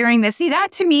people are hearing this. See,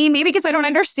 that to me, maybe because I don't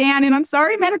understand, and I'm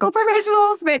sorry, medical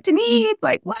professionals, but to me,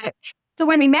 like what? So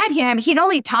when we met him, he'd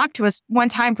only talked to us one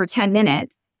time for 10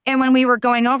 minutes. And when we were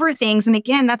going over things, and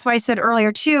again, that's why I said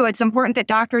earlier too, it's important that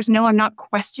doctors know I'm not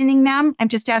questioning them. I'm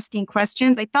just asking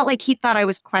questions. I felt like he thought I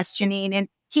was questioning. And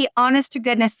he, honest to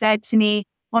goodness, said to me,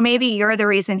 well, maybe you're the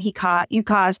reason you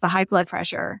caused the high blood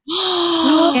pressure.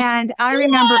 And I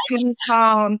remember coming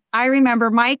home. I remember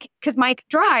Mike, because Mike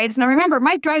drives. And I remember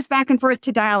Mike drives back and forth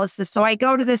to dialysis. So I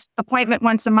go to this appointment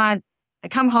once a month. I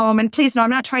come home, and please know,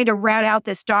 I'm not trying to rat out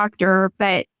this doctor,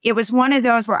 but it was one of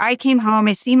those where I came home,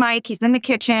 I see Mike, he's in the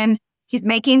kitchen, he's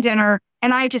making dinner,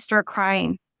 and I just start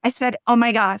crying. I said, oh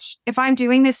my gosh, if I'm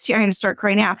doing this to you, I'm going to start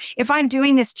crying now. If I'm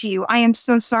doing this to you, I am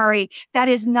so sorry. That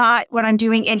is not what I'm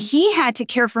doing. And he had to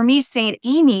care for me saying,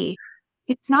 Amy,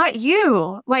 it's not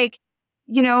you. Like,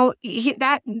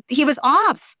 he was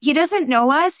off. He doesn't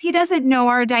know us. He doesn't know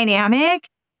our dynamic.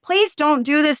 Please don't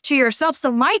do this to yourself.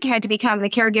 So Mike had to become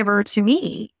the caregiver to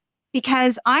me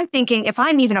because I'm thinking if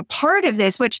I'm even a part of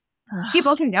this, which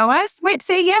people who know us might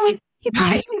say, yeah, he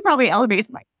probably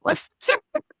elevates my life.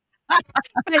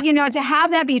 But, to have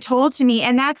that be told to me,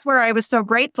 and that's where I was so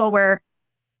grateful where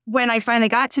when I finally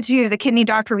got to do the kidney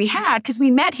doctor we had, because we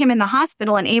met him in the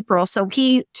hospital in April. So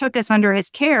he took us under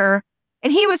his care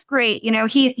and he was great.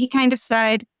 He kind of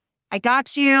said, I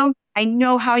got you. I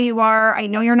know how you are. I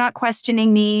know you're not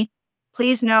questioning me.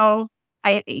 Please know,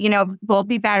 we'll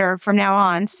be better from now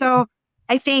on. So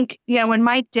I think, when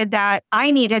Mike did that,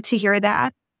 I needed to hear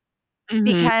that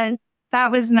because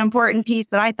that was an important piece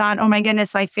that I thought, oh my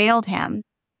goodness, I failed him.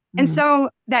 And so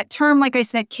that term, like I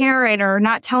said, Karen, or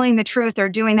not telling the truth or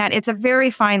doing that, it's a very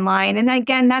fine line. And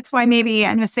again, that's why maybe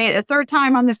I'm going to say it a third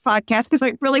time on this podcast, because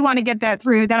I really want to get that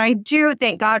through, that I do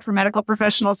thank God for medical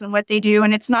professionals and what they do.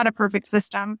 And it's not a perfect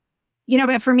system.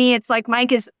 But for me, it's like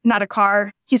Mike is not a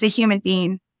car. He's a human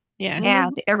being. Yeah.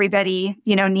 And everybody,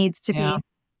 needs to be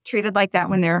treated like that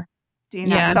when they're doing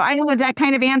that. So I know that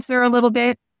kind of answer a little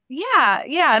bit. Yeah.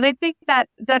 And I think that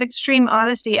extreme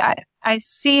honesty, I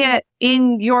see it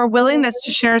in your willingness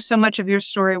to share so much of your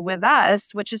story with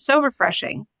us, which is so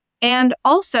refreshing. And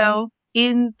also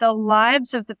in the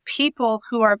lives of the people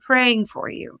who are praying for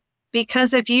you.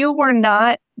 Because if you were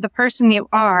not the person you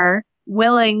are,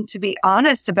 willing to be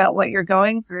honest about what you're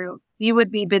going through, you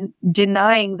would be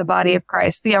denying the body of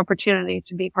Christ the opportunity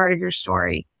to be part of your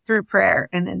story through prayer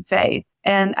and in faith.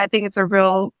 And I think it's a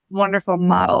real wonderful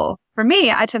model. For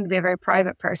me, I tend to be a very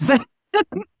private person.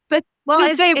 But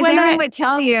as Erin would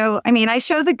tell you, I mean, I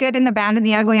show the good and the bad and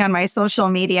the ugly on my social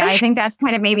media. I think that's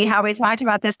kind of maybe how we talked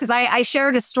about this, because I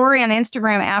shared a story on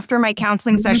Instagram after my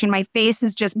counseling session. My face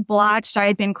is just blotched. I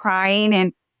had been crying.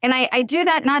 And I do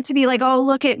that not to be like, oh,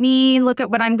 look at me, look at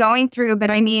what I'm going through. But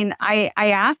I mean, I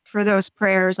asked for those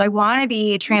prayers. I want to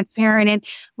be transparent. And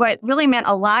what really meant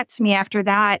a lot to me after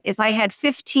that is I had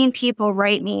 15 people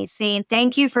write me saying,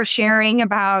 thank you for sharing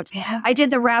about, I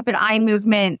did the rapid eye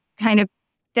movement kind of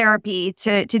therapy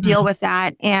to deal with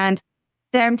that. And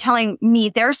them telling me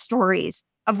their stories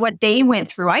of what they went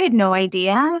through. I had no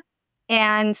idea.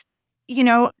 And, you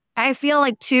know, I feel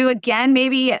like too, again,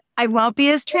 maybe I won't be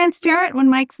as transparent when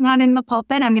Mike's not in the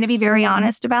pulpit. I'm going to be very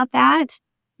honest about that.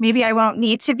 Maybe I won't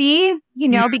need to be, you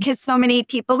know, because so many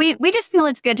people, we just feel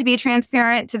it's good to be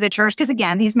transparent to the church. Because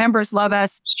again, these members love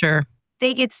us. Sure.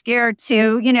 They get scared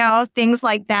too, you know, things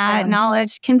like that.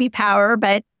 Knowledge can be power.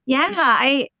 But yeah,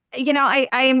 I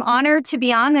am honored to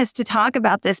be on this, to talk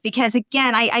about this, because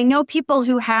again, I know people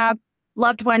who have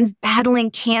loved ones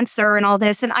battling cancer and all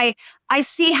this. And I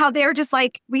see how they're just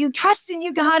like, we trust in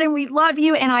you, God, and we love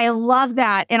you. And I love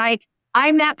that. And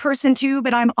I'm that person too,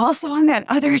 but I'm also on that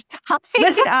other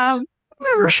side.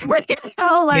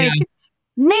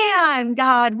 Man,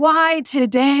 God, why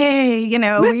today? You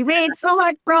know, we made so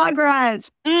much progress.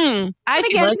 I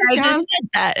feel like I just said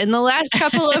that in the last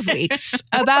couple of weeks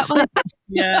about my...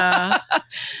 Yeah.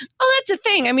 Well, that's the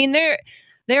thing. I mean,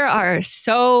 there are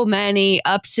so many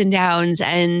ups and downs,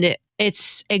 and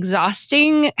it's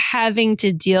exhausting having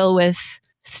to deal with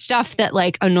stuff that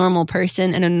like a normal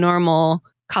person and a normal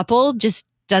couple just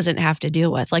doesn't have to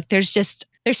deal with. Like there's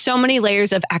so many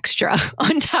layers of extra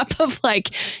on top of like,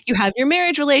 you have your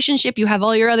marriage relationship, you have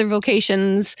all your other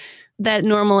vocations, that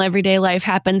normal everyday life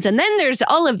happens. And then there's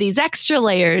all of these extra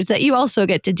layers that you also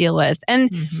get to deal with. And,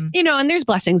 you know, and there's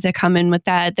blessings that come in with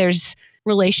that. There's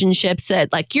relationships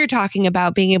that like you're talking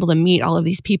about, being able to meet all of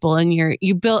these people, and you're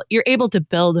able to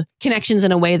build connections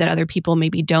in a way that other people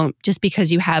maybe don't, just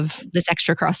because you have this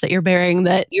extra cross that you're bearing,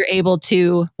 that you're able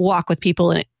to walk with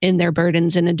people in their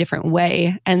burdens in a different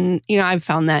way. And, you know, I've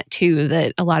found that too,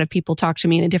 that a lot of people talk to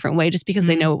me in a different way just because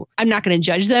they know I'm not going to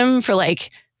judge them for like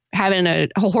having a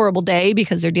horrible day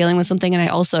because they're dealing with something. And I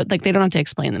also like, they don't have to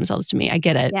explain themselves to me. I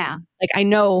get it. Yeah. Like I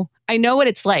know what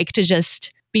it's like to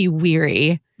just be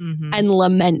weary and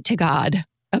lament to God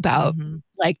about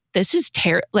like, this is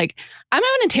like, I'm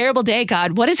having a terrible day,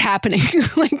 God. What is happening?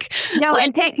 Like, no,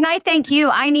 and can I thank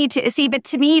you? I need to see, but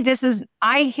to me, this is,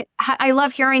 I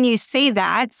love hearing you say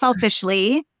that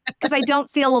selfishly, because I don't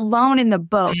feel alone in the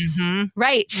boat.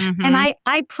 Right. And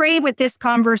I pray with this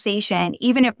conversation,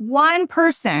 even if one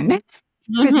person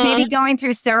who's maybe going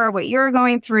through, Sarah, what you're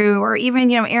going through, or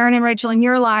even, you know, Erin and Rachel in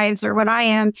your lives, or what I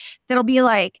am, that'll be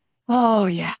like, oh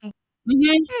yeah.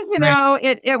 You know,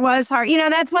 it was hard. You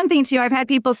know, that's one thing too. I've had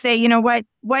people say, you know, what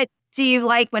do you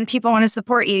like when people want to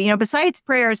support you? You know, besides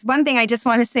prayers, one thing I just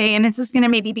want to say, and it's just going to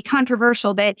maybe be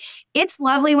controversial, but it's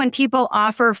lovely when people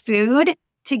offer food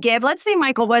to give. Let's say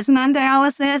Michael wasn't on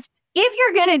dialysis. If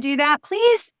you're going to do that,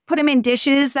 please put them in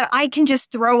dishes that I can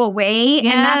just throw away and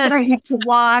not that I have to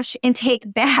wash and take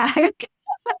back.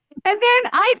 And then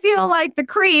I feel like the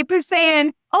creep who's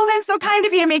saying, oh, that's so kind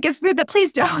of you to make us food, but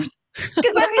please don't.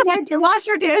 Because that means I have to wash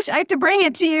your dish. I have to bring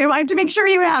it to you. I have to make sure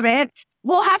you have it.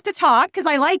 We'll have to talk because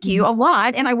I like you a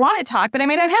lot and I want to talk, but I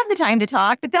may not have the time to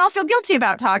talk. But then I'll feel guilty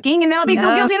about talking, and then I'll be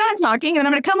feel guilty not talking, and then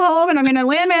I'm going to come home and I'm going to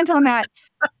lament on that.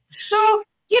 So,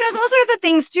 you know, those are the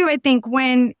things too. I think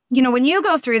when you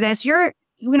go through this,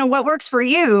 what works for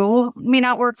you may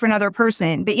not work for another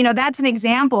person. But, you know, that's an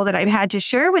example that I've had to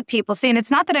share with people, saying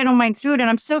it's not that I don't mind food, and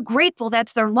I'm so grateful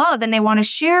that's their love and they want to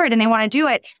share it and they want to do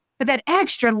it. But that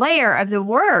extra layer of the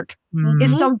work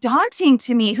is so daunting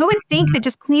to me. Who would think that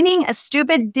just cleaning a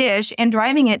stupid dish and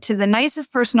driving it to the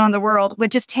nicest person on the world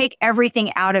would just take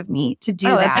everything out of me to do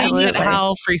that? Absolutely.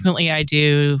 How frequently I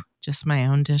do just my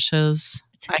own dishes.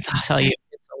 I can tell you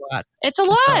it's a lot. It's a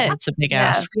lot. It's a big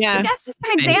ask. Yeah. That's just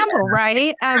an example,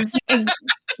 right?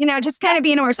 You know, just kind of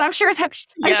being aware. So I'm sure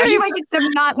you might get some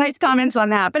not nice comments on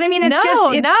that. But I mean, it's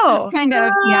just kind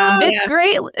of, It's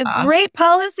great. Great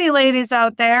policy, ladies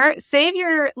out there. Save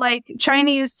your like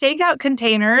Chinese takeout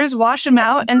containers, wash them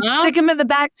out, and stick them in the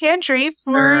back pantry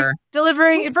for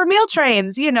delivering for meal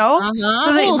trains, you know?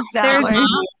 So there's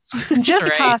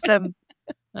just toss them.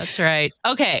 That's right.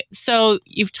 Okay. So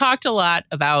you've talked a lot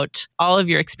about all of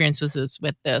your experiences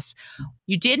with this.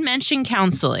 You did mention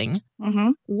counseling.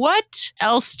 Mm-hmm. What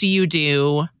else do you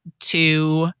do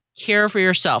to care for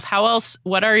yourself?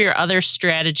 What are your other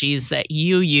strategies that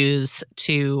you use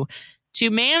to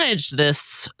manage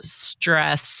this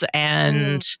stress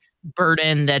and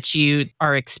burden that you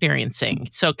are experiencing?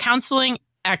 So counseling,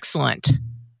 excellent.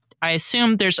 I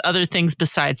assume there's other things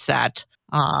besides that.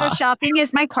 So shopping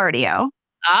is my cardio.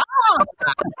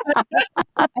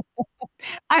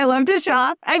 I love to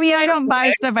shop. I mean, I don't buy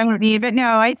stuff I don't need, but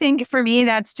no, I think for me,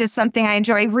 that's just something I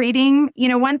enjoy reading.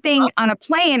 One thing on a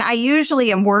plane, I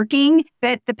usually am working,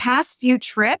 but the past few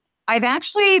trips, I've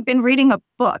actually been reading a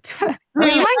book. Now,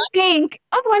 you might think,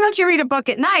 why don't you read a book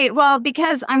at night? Well,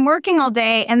 because I'm working all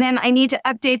day and then I need to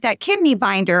update that kidney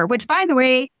binder, which, by the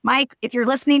way, Mike, if you're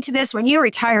listening to this, when you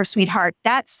retire, sweetheart,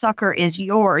 that sucker is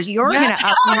yours. You're going to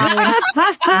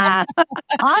upload it.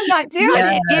 I'm not doing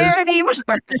it anymore.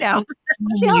 No.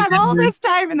 You'll have all this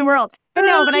time in the world. But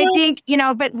I think,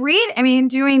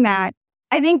 doing that.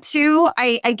 I think too,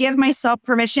 I give myself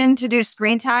permission to do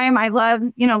screen time. I love,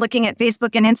 looking at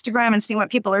Facebook and Instagram and seeing what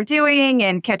people are doing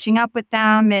and catching up with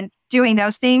them and doing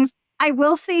those things. I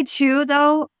will say too,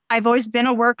 though, I've always been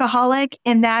a workaholic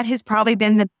and that has probably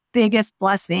been the biggest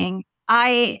blessing.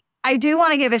 I do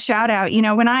want to give a shout out.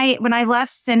 When I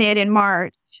left Synod in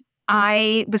March,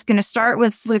 I was going to start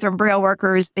with Lutheran Braille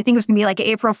workers. I think it was going to be like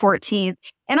April 14th.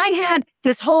 And I had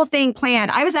this whole thing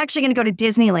planned. I was actually going to go to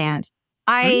Disneyland.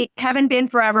 I haven't been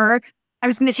forever. I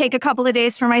was going to take a couple of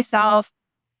days for myself.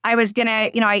 I was going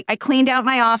to, I cleaned out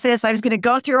my office. I was going to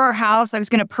go through our house. I was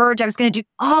going to purge. I was going to do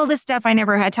all this stuff I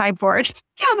never had time for.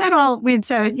 That all went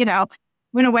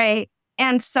away.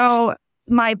 And so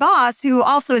my boss, who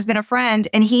also has been a friend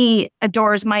and he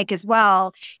adores Mike as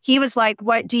well, he was like,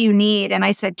 what do you need? And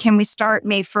I said, can we start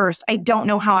May 1st? I don't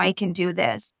know how I can do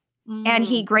this. And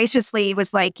he graciously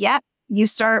was like, yeah. You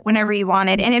start whenever you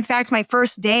wanted. And in fact, my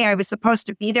first day, I was supposed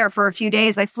to be there for a few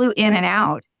days. I flew in and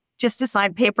out just to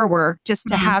sign paperwork, just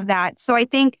to have that. So I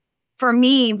think for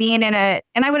me, being and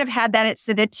I would have had that at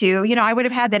Synod too. I would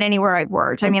have had that anywhere I've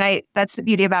worked. I mean, that's the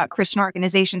beauty about Christian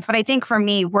organizations. But I think for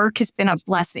me, work has been a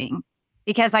blessing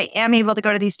because I am able to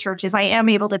go to these churches. I am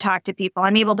able to talk to people.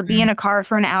 I'm able to be in a car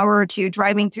for an hour or two,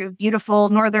 driving through beautiful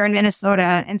northern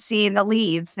Minnesota and seeing the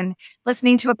leaves and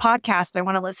listening to a podcast I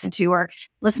want to listen to, or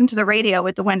listen to the radio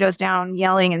with the windows down,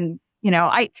 yelling. And,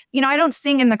 I don't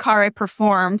sing in the car, I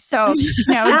perform. So,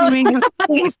 doing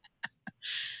things.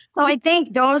 So I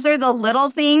think those are the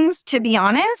little things, to be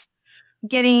honest,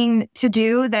 getting to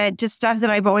do that, just stuff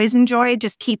that I've always enjoyed,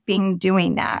 just keeping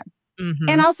doing that.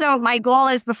 And also my goal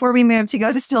is before we move to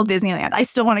go to still Disneyland. I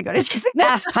still want to go to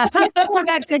Disneyland. I still want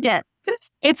that ticket.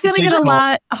 It's going to get a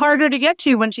lot harder to get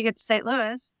to once you get to St.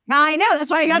 Louis. I know.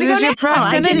 That's why I got to go to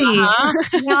proximity.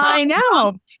 I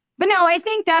know. But no, I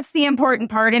think that's the important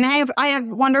part. And I have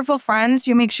wonderful friends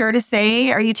who make sure to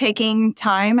say, are you taking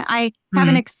time? I have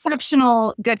an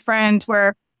exceptional good friend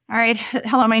where, all right,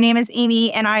 hello, my name is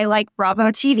Amy and I like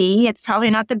Bravo TV. It's probably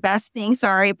not the best thing.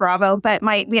 Sorry, Bravo. But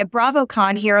we have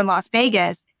BravoCon here in Las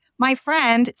Vegas. My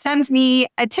friend sends me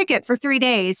a ticket for 3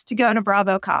 days to go to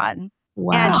BravoCon.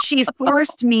 Wow. And she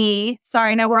forced me,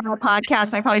 sorry, I know we're on a podcast.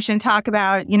 And I probably shouldn't talk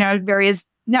about,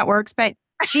 various networks, but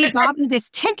she bought me this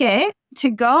ticket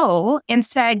to go and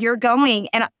said, you're going.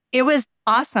 And it was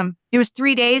awesome. It was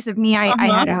 3 days of me. I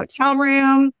had a hotel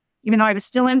room, even though I was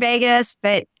still in Vegas,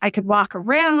 but I could walk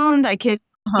around. I could,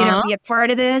 be a part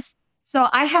of this. So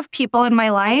I have people in my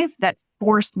life that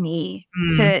force me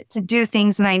to do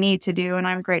things that I need to do. And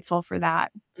I'm grateful for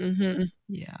that. Mm-hmm.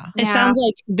 Yeah. It sounds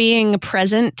like being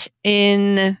present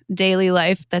in daily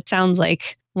life. That sounds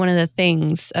like one of the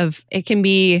things it can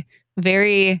be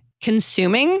very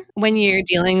consuming when you're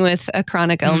dealing with a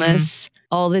chronic illness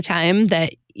all the time,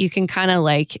 that you can kind of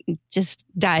just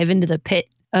dive into the pit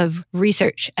of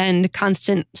research and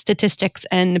constant statistics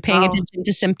and paying attention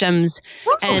to symptoms.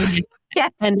 And,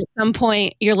 and at some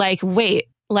point you're like, wait,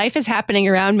 life is happening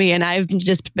around me and I've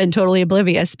just been totally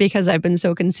oblivious because I've been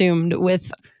so consumed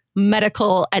with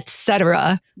medical,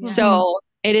 etc. So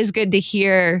it is good to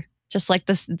hear just like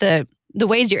this, the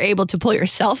ways you're able to pull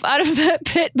yourself out of that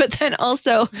pit, but then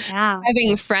also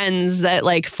having friends that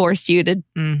force you to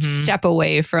step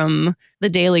away from the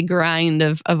daily grind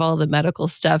of all the medical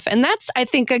stuff. And that's, I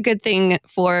think, a good thing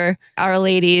for our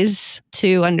ladies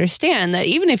to understand, that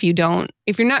even if you're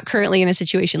not currently in a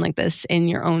situation like this in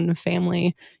your own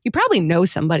family, you probably know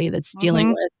somebody that's dealing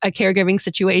with a caregiving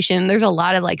situation. There's a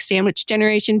lot of sandwich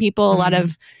generation people, a lot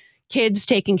of kids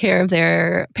taking care of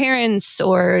their parents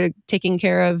or taking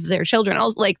care of their children,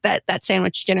 all that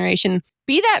sandwich generation.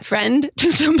 be that friend to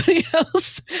somebody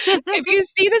else. If you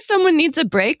see that someone needs a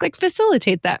break, like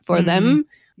facilitate that for them.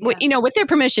 Yeah. With their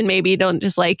permission, maybe don't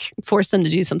just like force them to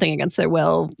do something against their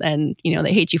will and,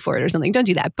 they hate you for it or something. Don't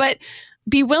do that. But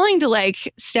be willing to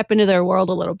like step into their world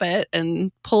a little bit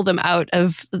and pull them out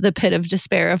of the pit of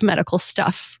despair of medical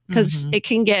stuff, because it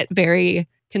can get very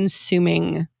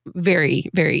consuming very,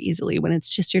 very easily when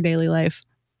it's just your daily life.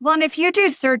 Well, and if you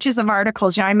do searches of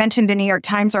articles, I mentioned a New York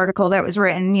Times article that was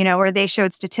written, where they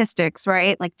showed statistics,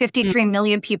 right? Like 53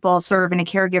 million people serve in a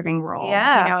caregiving role.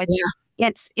 Yeah.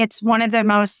 It's one of the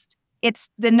most, it's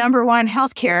the number one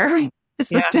healthcare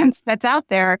assistance that's out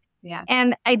there. Yeah.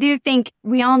 And I do think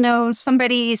we all know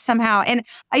somebody somehow. And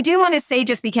I do want to say,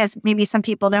 just because maybe some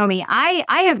people know me, I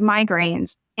have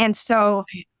migraines. And so,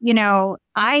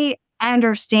 I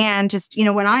understand just,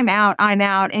 when I'm out.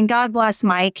 And God bless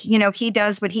Mike, he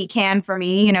does what he can for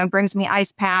me, brings me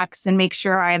ice packs and makes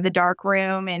sure I have the dark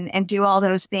room and do all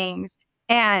those things.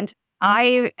 And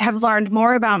I have learned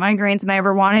more about migraines than I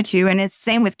ever wanted to. And it's the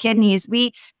same with kidneys.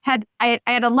 I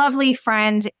had a lovely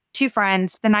friend, two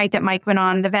friends, the night that Mike went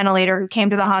on the ventilator, who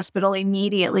came to the hospital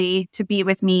immediately to be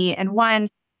with me. And one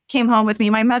came home with me.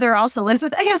 My mother also lives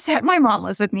with, I guess my mom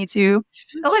lives with me too.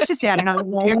 So let's just add another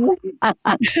layer.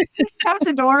 She's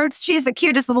adored. She's the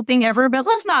cutest little thing ever, but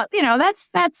let's not,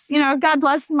 that's, God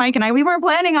bless Mike and I. We weren't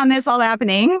planning on this all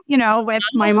happening, with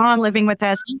my mom living with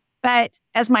us. But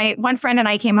as my one friend and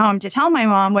I came home to tell my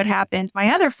mom what happened,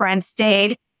 my other friend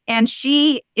stayed, and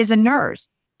she is a nurse.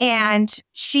 And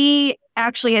she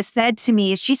actually has said to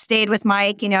me, she stayed with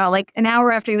Mike, like an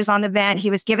hour after he was on the vent, he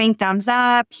was giving thumbs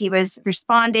up. He was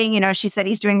responding, she said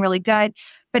he's doing really good.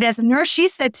 But as a nurse, she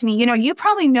said to me, you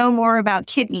probably know more about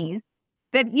kidneys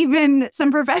than even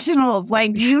some professionals,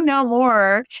 like know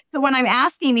more. So when I'm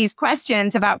asking these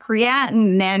questions about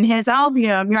creatinine and his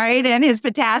albumin, right, and his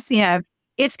potassium,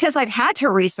 it's because I've had to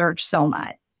research so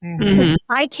much.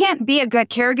 I can't be a good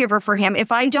caregiver for him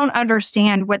if I don't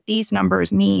understand what these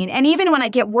numbers mean. And even when I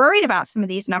get worried about some of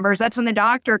these numbers, that's when the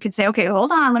doctor could say, okay,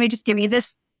 hold on, let me just give you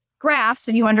this graph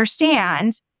so you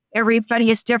understand.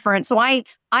 Everybody is different. So I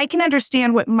can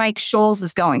understand what Mike Scholz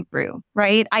is going through,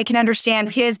 right? I can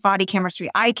understand his body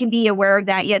chemistry. I can be aware of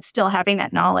that, yet still having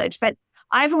that knowledge. But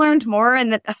I've learned more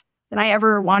than I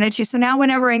ever wanted to. So now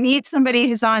whenever I meet somebody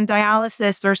who's on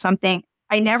dialysis or something,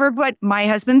 I never put my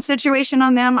husband's situation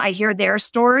on them. I hear their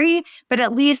story, but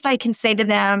at least I can say to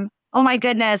them, oh my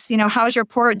goodness, how's your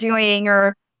port doing?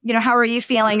 Or, how are you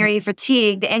feeling? Are you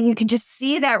fatigued? And you can just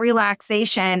see that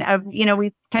relaxation of,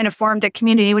 we've kind of formed a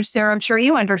community, which Sarah, I'm sure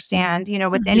you understand,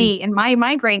 with in my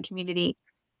migraine community.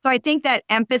 So I think that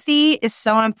empathy is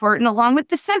so important along with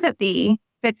the sympathy,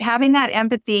 but having that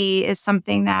empathy is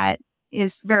something that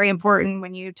is very important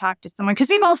when you talk to someone, because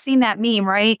we've all seen that meme,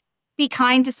 right? Be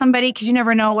kind to somebody because you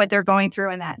never know what they're going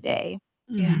through in that day.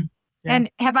 Yeah.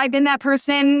 And have I been that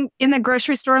person in the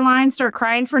grocery store line, start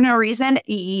crying for no reason?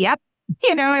 Yep.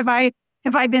 Have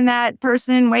I been that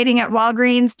person waiting at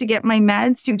Walgreens to get my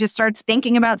meds who just starts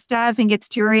thinking about stuff and gets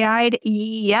teary-eyed?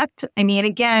 Yep. I mean,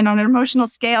 again, on an emotional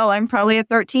scale, I'm probably a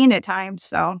 13 at times.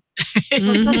 So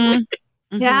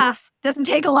yeah, doesn't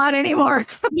take a lot anymore.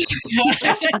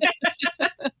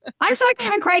 I'm sorry, I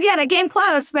haven't cried yet. I came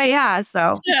close, but yeah,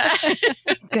 so.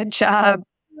 Good job.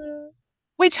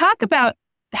 We talk about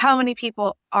how many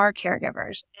people are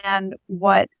caregivers and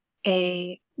what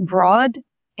a broad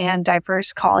and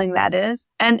diverse calling that is.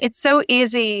 And it's so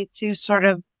easy to sort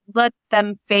of let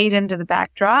them fade into the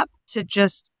backdrop, to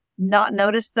just not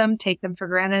notice them, take them for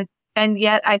granted. And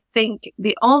yet I think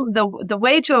the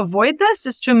way to avoid this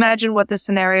is to imagine what the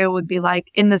scenario would be like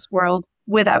in this world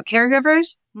without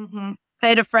caregivers. I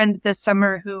had a friend this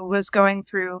summer who was going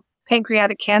through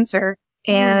pancreatic cancer,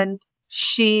 and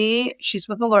she's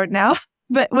with the Lord now,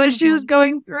 but when she was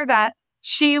going through that,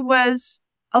 she was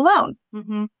alone.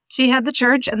 She had the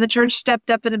church, and the church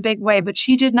stepped up in a big way, but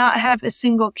she did not have a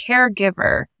single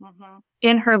caregiver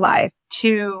in her life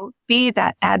to be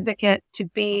that advocate, to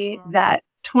be that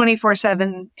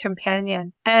 24/7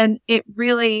 companion. And it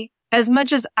really, as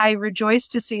much as I rejoice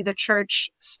to see the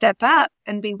church step up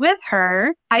and be with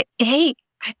her, I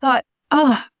thought,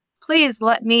 oh, please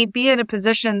let me be in a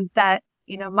position that,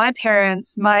 my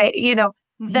parents,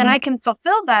 then I can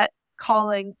fulfill that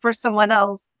calling for someone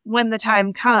else when the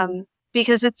time comes,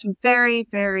 because it's very,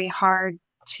 very hard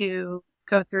to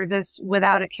go through this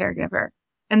without a caregiver.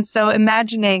 And so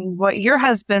imagining what your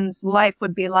husband's life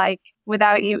would be like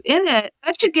without you in it,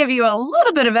 that should give you a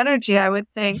little bit of energy, I would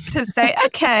think, to say,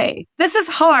 okay, this is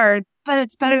hard, but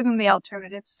it's better than the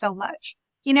alternative so much.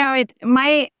 with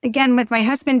my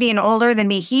husband being older than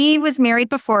me, he was married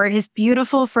before. His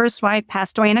beautiful first wife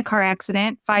passed away in a car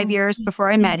accident 5 years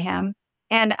before I met him.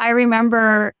 And I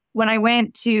remember when I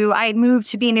moved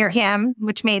to be near him,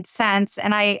 which made sense.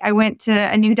 And I went to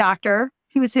a new doctor.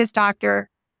 He was his doctor.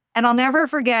 And I'll never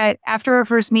forget, after our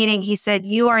first meeting, he said,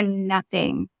 "You are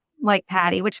nothing like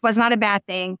Patty," which was not a bad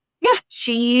thing.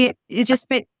 She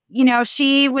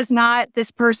was not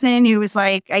this person who was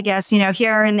like, I guess,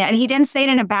 here and there. And he didn't say it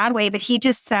in a bad way, but he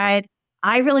just said,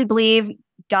 "I really believe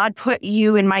God put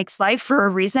you in Mike's life for a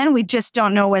reason. We just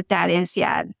don't know what that is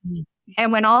yet." Mm-hmm.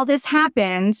 And when all this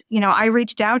happened, I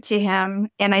reached out to him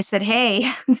and I said,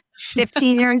 "Hey,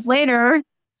 15 years later,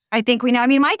 I think we know." I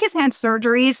mean, Mike has had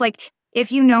surgeries. Like,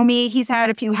 if you know me, he's had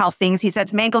a few health things. He's had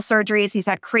some ankle surgeries. He's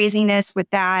had craziness with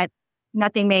that.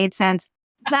 Nothing made sense.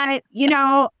 But,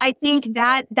 I think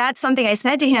that's something I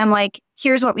said to him, like,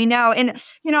 here's what we know. And,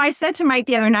 I said to Mike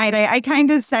the other night, I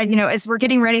kind of said, as we're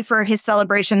getting ready for his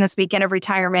celebration this weekend of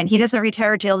retirement, he doesn't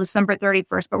retire till December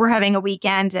 31st, but we're having a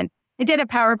weekend. And I did a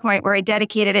PowerPoint where I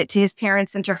dedicated it to his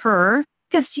parents and to her.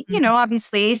 Because,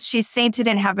 obviously she's sainted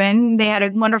in heaven. They had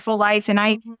a wonderful life. And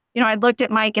I looked at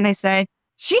Mike and I said,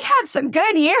 she had some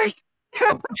good years.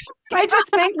 I just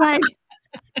think like,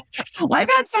 I've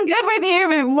had some good with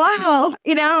you, and wow,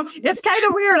 it's kind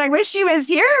of weird. I wish she was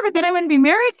here, but then I wouldn't be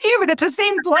married to you. But at the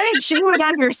same point, she would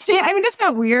understand. I mean, it's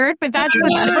not weird, but that's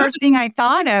the first thing I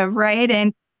thought of, right?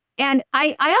 And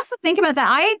I also think about that.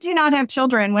 I do not have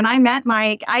children. When I met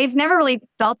Mike, I've never really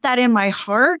felt that in my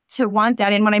heart to want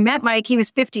that. And when I met Mike, he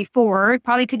was 54,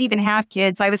 probably could even have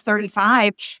kids. I was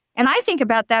 35. And I think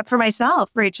about that for myself,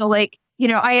 Rachel. Like,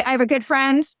 I have a good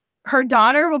friend. Her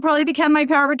daughter will probably become my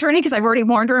power of attorney because I've already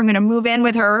warned her I'm going to move in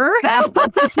with her. Going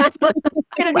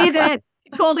to be the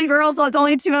Goldie girls with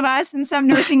only two of us in some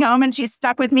nursing home, and she's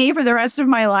stuck with me for the rest of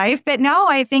my life. But no,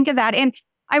 I think of that. And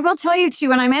I will tell you too,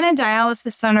 when I'm in a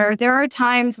dialysis center, there are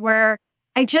times where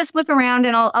I just look around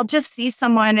and I'll just see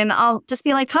someone and I'll just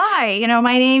be like, "Hi,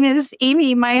 my name is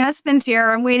Amy. My husband's here.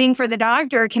 I'm waiting for the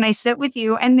doctor. Can I sit with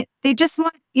you?" And they just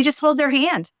want, you just hold their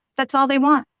hand. That's all they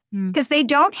want. Because they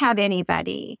don't have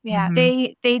anybody. Yeah.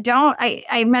 They don't.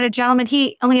 I met a gentleman,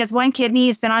 he only has one kidney.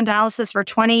 He's been on dialysis for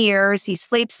 20 years. He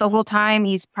sleeps the whole time.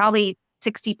 He's probably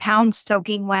 60 pounds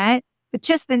soaking wet, but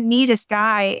just the neatest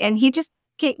guy. And he just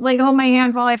hold my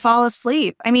hand while I fall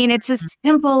asleep. I mean, it's as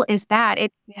simple as that.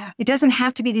 It doesn't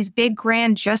have to be these big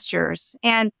grand gestures.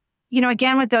 And,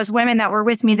 again, with those women that were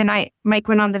with me the night Mike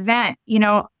went on the vent,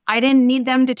 I didn't need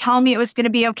them to tell me it was going to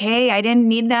be okay. I didn't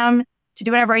need them to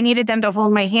do whatever. I needed them to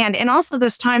hold my hand. And also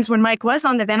those times when Mike was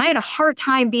on the vent, I had a hard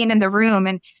time being in the room.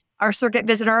 And our circuit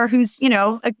visitor, who's,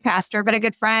 a pastor, but a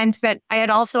good friend, but I had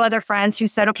also other friends who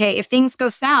said, "Okay, if things go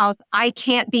south, I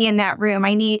can't be in that room.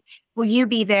 Will you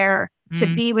be there to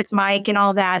be with Mike and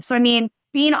all that?" So, I mean,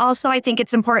 I think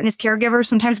it's important as caregivers.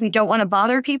 Sometimes we don't want to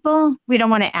bother people. We don't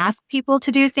want to ask people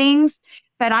to do things.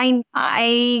 But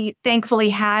I thankfully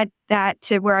had that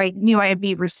to where I knew I would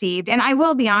be received. And I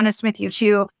will be honest with you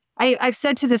too. I've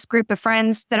said to this group of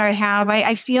friends that I have,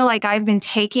 I feel like I've been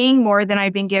taking more than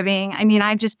I've been giving. I mean,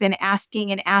 I've just been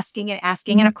asking and asking and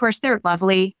asking. And of course, they're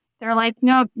lovely. They're like,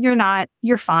 "No, you're not.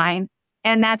 You're fine."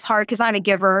 And that's hard because I'm a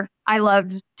giver. I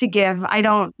love to give. I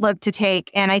don't love to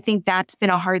take. And I think that's been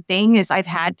a hard thing is I've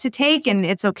had to take, and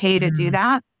it's okay to do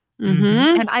that.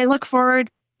 And I look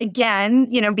forward, again,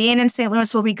 being in St.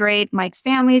 Louis will be great. Mike's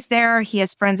family's there. He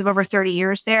has friends of over 30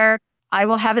 years there. I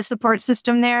will have a support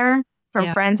system there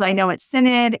from friends I know at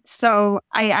Synod. So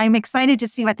I'm excited to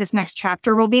see what this next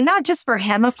chapter will be, not just for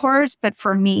him, of course, but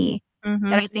for me.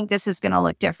 And I think this is going to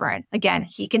look different. Again,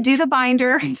 he can do the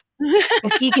binder.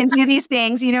 He can do these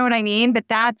things, you know what I mean? But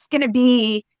that's going to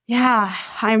be,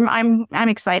 I'm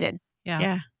excited.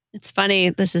 Yeah. It's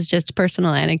funny. This is just a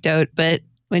personal anecdote, but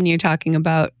when you're talking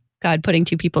about God putting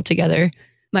two people together,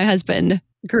 my husband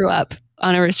grew up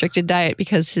on a restricted diet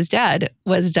because his dad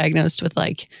was diagnosed with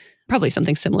probably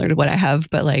something similar to what I have,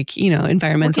 but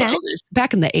environmental illness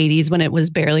back in the 80s when it was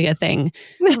barely a thing.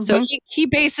 So he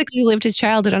basically lived his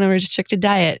childhood on a restricted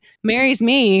diet, marries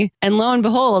me, and lo and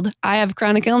behold, I have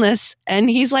chronic illness. And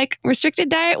he's like, "Restricted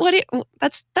diet?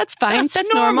 That's fine.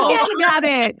 That's normal." Yeah, you got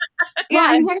it.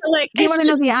 Yeah. Do you want to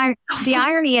know the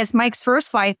irony is Mike's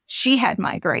first wife, she had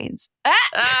migraines.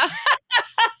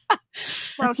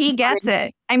 Well, he gets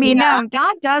it. I mean, no,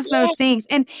 God does those things.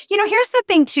 And, here's the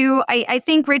thing too. I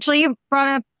think, Rachel, you brought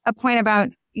up a point about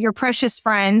your precious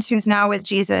friend who's now with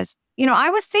Jesus.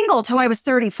 I was single till I was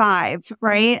 35,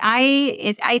 right?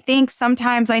 I think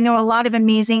sometimes I know a lot of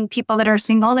amazing people that are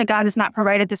single that God has not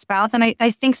provided the spouse. And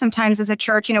I think sometimes as a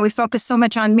church, we focus so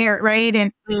much on merit, right?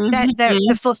 And that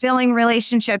the fulfilling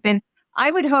relationship. And I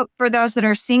would hope for those that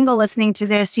are single listening to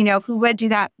this, who would do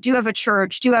that, do have a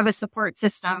church, do have a support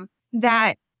system,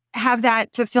 that have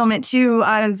that fulfillment too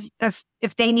of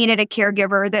if they needed a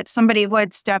caregiver, that somebody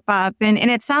would step up. And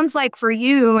it sounds like for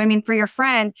you, for your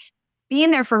friend,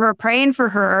 being there for her, praying for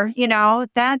her,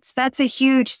 that's a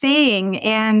huge thing.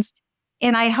 And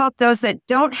I hope those that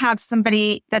don't have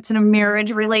somebody that's in a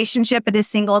marriage relationship but is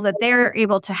single, that they're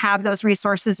able to have those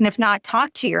resources. And if not,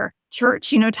 talk to your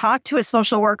church, talk to a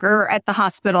social worker at the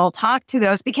hospital, talk to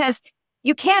those, because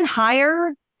you can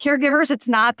hire caregivers. It's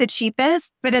not the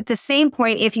cheapest, but at the same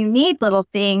point, if you need little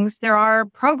things, there are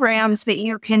programs that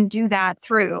you can do that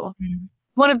through.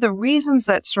 One of the reasons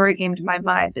that story came to my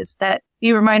mind is that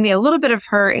you remind me a little bit of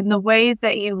her in the way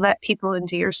that you let people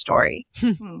into your story.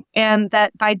 And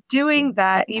that by doing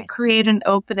that, you create an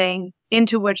opening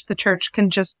into which the church can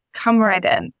just come right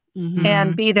in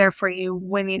and be there for you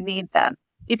when you need them.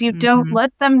 If you don't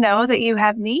let them know that you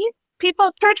have need,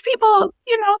 church people,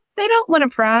 they don't want to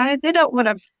pry. They don't want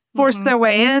to force their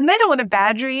way in. They don't want to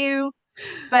badger you.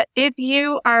 But if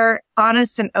you are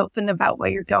honest and open about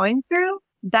what you're going through,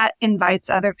 that invites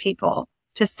other people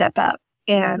to step up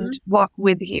and walk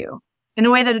with you in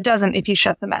a way that it doesn't if you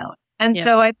shut them out. And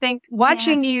so I think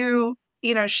watching you,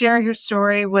 share your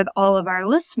story with all of our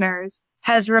listeners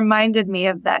has reminded me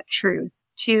of that truth,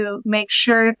 to make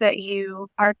sure that you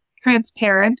are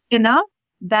transparent enough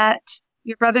that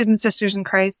your brothers and sisters in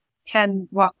Christ can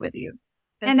walk with you.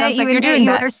 And that you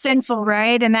are sinful,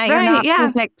 right? And that you're not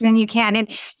perfect and you can. And,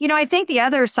 I think the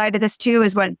other side of this too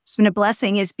is what's been a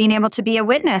blessing is being able to be a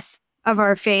witness of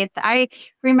our faith. I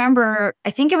remember, I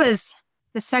think it was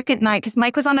the second night, because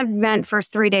Mike was on an event for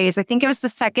 3 days. I think it was the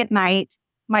second night,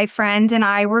 my friend and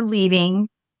I were leaving.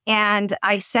 And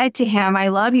I said to him, I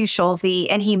love you, Scholz.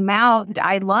 And he mouthed,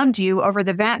 I loved you over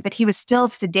the vent, but he was still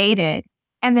sedated.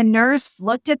 And the nurse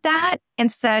looked at that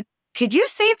and said, could you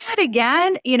say that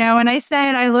again? And I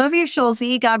said, I love you,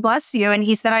 Scholz. God bless you. And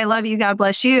he said, I love you. God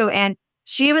bless you. And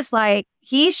she was like,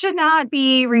 he should not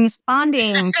be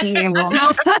responding to you.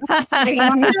 Of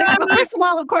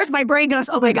course, my brain goes,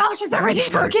 oh my gosh, is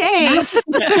everything okay?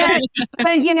 but,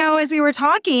 as we were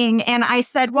talking, and I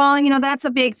said, well, that's a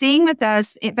big thing with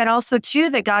us, but also too,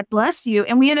 that God bless you.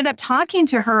 And we ended up talking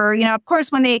to her, of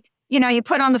course, when they, you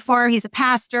put on the form, he's a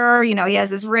pastor, he has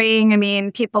his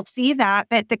ring. People see that.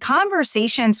 But the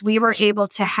conversations we were able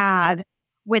to have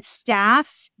with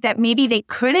staff that maybe they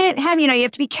couldn't have, you have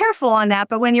to be careful on that.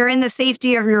 But when you're in the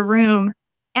safety of your room,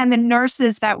 and the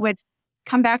nurses that would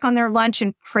come back on their lunch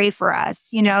and pray for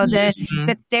us,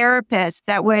 the therapists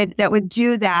that would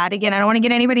do that. Again, I don't want to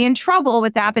get anybody in trouble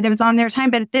with that, but it was on their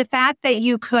time. But the fact that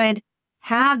you could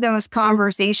have those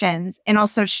conversations and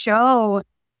also show,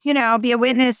 be a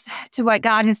witness to what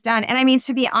God has done. And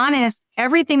to be honest,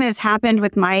 everything that has happened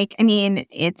with Mike,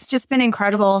 it's just been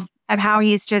incredible of how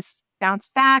he's just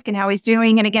bounced back and how he's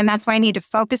doing. And again, that's why I need to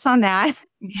focus on that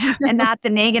and not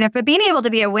the negative. But being able to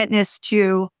be a witness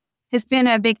to has been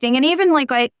a big thing. And even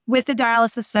like with the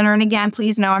dialysis center, and again,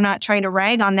 please know I'm not trying to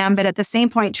rag on them, but at the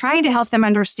same point, trying to help them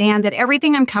understand that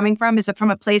everything I'm coming from is from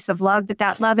a place of love, but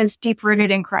that love is deep rooted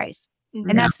in Christ.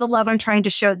 And that's the love I'm trying to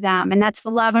show them. And that's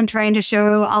the love I'm trying to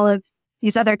show all of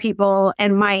these other people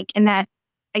and Mike. And that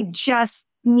I just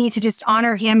need to just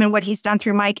honor him and what he's done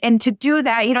through Mike. And to do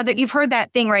that, that you've heard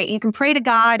that thing, right? You can pray to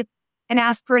God and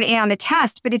ask for an A on a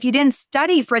test. But if you didn't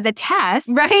study for the test,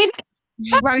 right?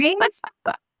 You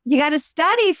got to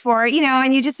study for it,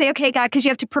 and you just say, okay, God, because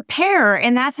you have to prepare.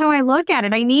 And that's how I look at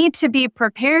it. I need to be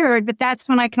prepared. But that's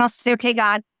when I can also say, okay,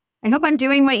 God, I hope I'm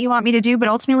doing what you want me to do, but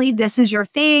ultimately this is your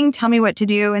thing. Tell me what to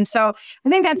do. And so I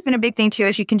think that's been a big thing too,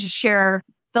 is you can just share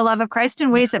the love of Christ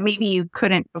in ways that maybe you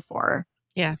couldn't before.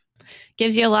 Yeah.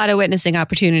 Gives you a lot of witnessing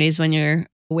opportunities when you're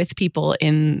with people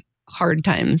in hard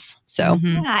times. So,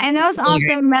 yeah. And those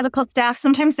awesome medical staff,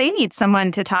 sometimes they need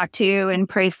someone to talk to and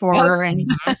pray for. And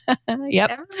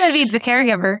everybody needs a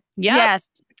caregiver. Yep. Yes.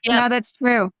 That's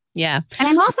true. Yeah. And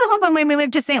I'm also hoping when we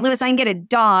move to St. Louis, I can get a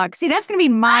dog. See, that's going to be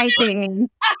my thing.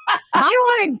 I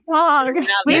want a dog.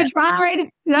 We tried.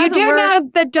 You do know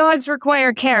that dogs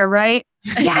require care, right?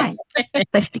 Yes.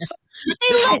 They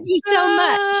love you so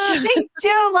much. They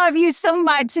do love you so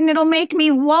much. And it'll make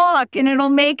me walk and it'll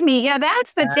make me,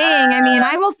 that's the thing.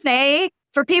 I will say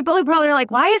for people who probably are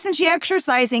like, why isn't she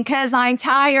exercising? Because I'm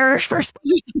tired.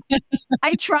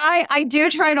 I do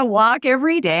try to walk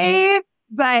every day.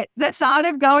 But the thought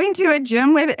of going to a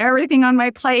gym with everything on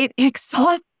my plate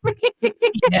exhausts me.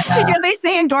 Because they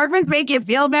say endorphins make you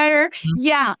feel better.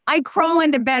 Yeah, I crawl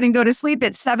into bed and go to sleep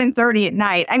at 7:30 at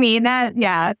night.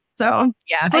 So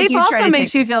sleep also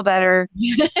makes you feel better.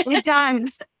 It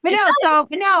does. But a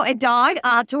dog,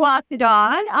 I'll have to walk the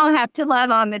dog. I'll have to love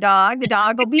on the dog. The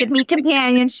dog will give me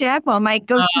companionship while Mike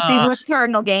goes to see Louis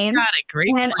Cardinal games. Got it.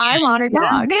 Great. And I want a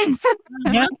dog.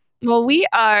 Yeah. Well, we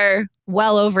are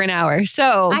well over an hour.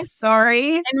 So I'm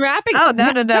sorry. in wrapping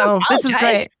No. This is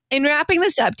great. In wrapping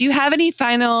this up, do you have any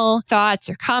final thoughts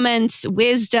or comments,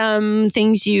 wisdom,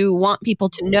 things you want people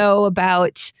to know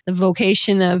about the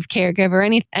vocation of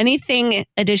caregiver? Anything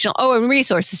additional? Oh, and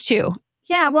resources too.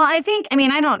 Yeah, well, I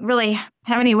don't really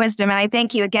have any wisdom. And I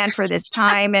thank you again for this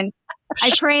time. And I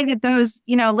pray that those,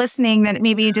 listening, that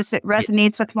maybe just it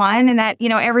resonates with one, and that,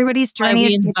 everybody's journey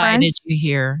is different. We invited you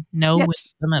here. No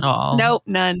wisdom at all. Nope,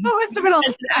 none. No wisdom at all.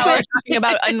 It's an hour talking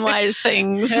about unwise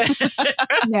things.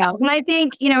 No, and I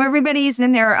think, everybody's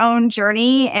in their own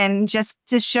journey, and just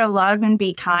to show love and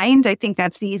be kind, I think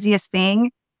that's the easiest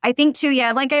thing. I think too,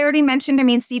 like I already mentioned,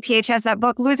 CPH has that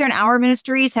book. Lutheran Hour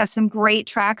Ministries has some great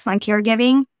tracks on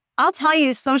caregiving. I'll tell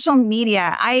you, social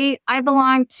media. I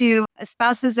belong to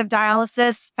Spouses of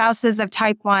Dialysis, Spouses of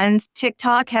Type 1.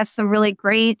 TikTok has some really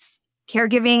great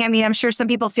caregiving. I'm sure some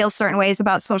people feel certain ways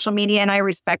about social media, and I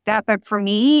respect that. But for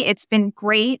me, it's been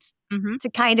great to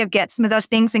kind of get some of those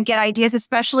things and get ideas,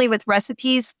 especially with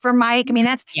recipes for Mike.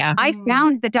 I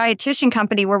found the dietitian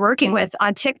company we're working with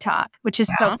on TikTok, which is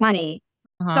so funny.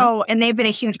 So, and they've been a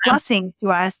huge blessing to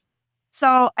us.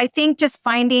 So I think just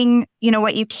finding,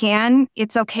 what you can.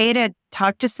 It's okay to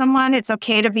talk to someone. It's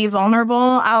okay to be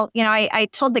vulnerable. I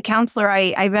told the counselor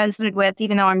I visited with,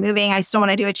 even though I'm moving, I still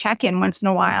want to do a check-in once in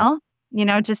a while,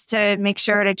 just to make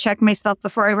sure to check myself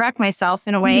before I wreck myself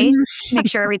in a way, make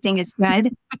sure everything is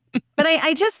good. But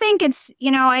I just think it's,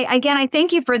 I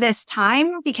thank you for this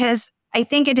time, because I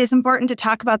think it is important to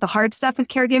talk about the hard stuff of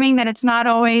caregiving, that it's not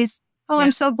always,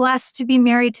 I'm so blessed to be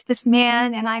married to this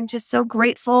man, and I'm just so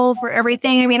grateful for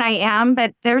everything. I am,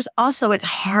 but there's also, it's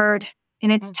hard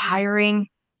and it's tiring.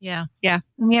 Yeah. And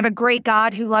we have a great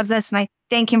God who loves us, and I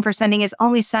thank him for sending his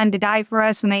only son to die for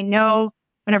us. And I know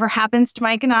whatever happens to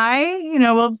Mike and I,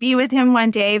 we'll be with him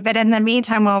one day. But in the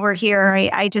meantime, while we're here,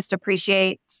 I just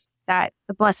appreciate that,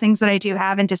 the blessings that I do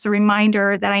have, and just a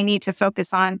reminder that I need to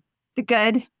focus on the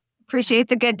good, appreciate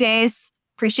the good days,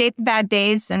 appreciate the bad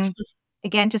days. And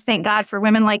again, just thank God for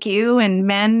women like you and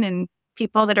men and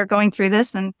people that are going through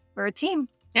this, and we're a team.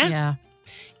 Yeah.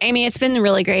 Amy, it's been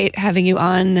really great having you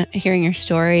on, hearing your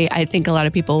story. I think a lot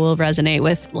of people will resonate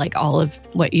with all of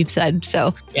what you've said.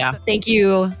 So thank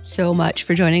you so much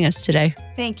for joining us today.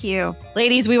 Thank you.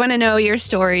 Ladies, we want to know your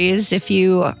stories. If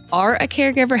you are a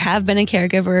caregiver, have been a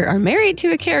caregiver, are married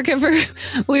to a caregiver,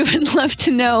 we would love to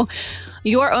know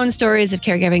your own stories of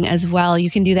caregiving as well. You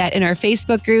can do that in our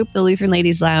Facebook group, the Lutheran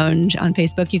Ladies Lounge on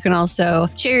Facebook. You can also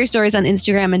share your stories on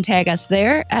Instagram and tag us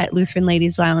there at Lutheran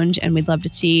Ladies Lounge, and we'd love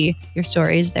to see your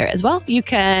stories there as well. You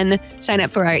can sign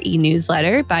up for our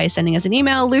e-newsletter by sending us an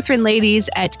email,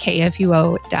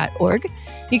 lutheranladies@kfuo.org.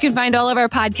 You can find all of our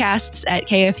podcasts at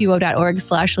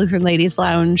kfuo.org/Lutheran Ladies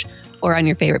Lounge, or on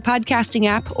your favorite podcasting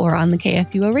app, or on the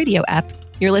KFUO radio app.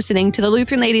 You're listening to the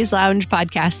Lutheran Ladies Lounge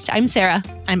podcast. I'm Sarah.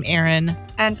 I'm Erin.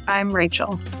 And I'm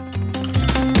Rachel.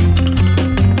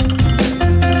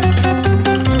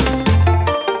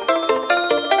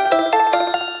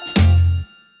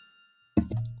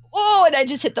 Oh, and I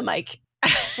just hit the mic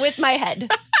with my head.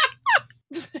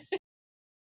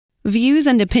 Views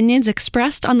and opinions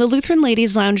expressed on the Lutheran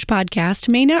Ladies Lounge podcast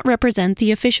may not represent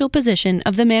the official position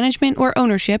of the management or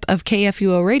ownership of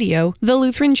KFUO Radio, the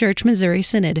Lutheran Church Missouri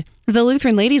Synod. The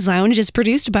Lutheran Ladies Lounge is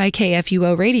produced by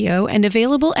KFUO Radio and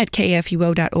available at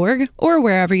kfuo.org or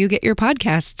wherever you get your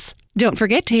podcasts. Don't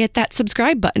forget to hit that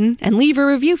subscribe button and leave a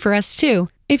review for us too.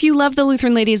 If you love the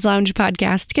Lutheran Ladies Lounge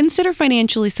podcast, consider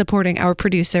financially supporting our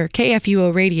producer,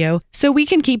 KFUO Radio, so we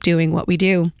can keep doing what we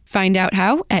do. Find out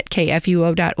how at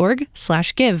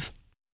kfuo.org/give.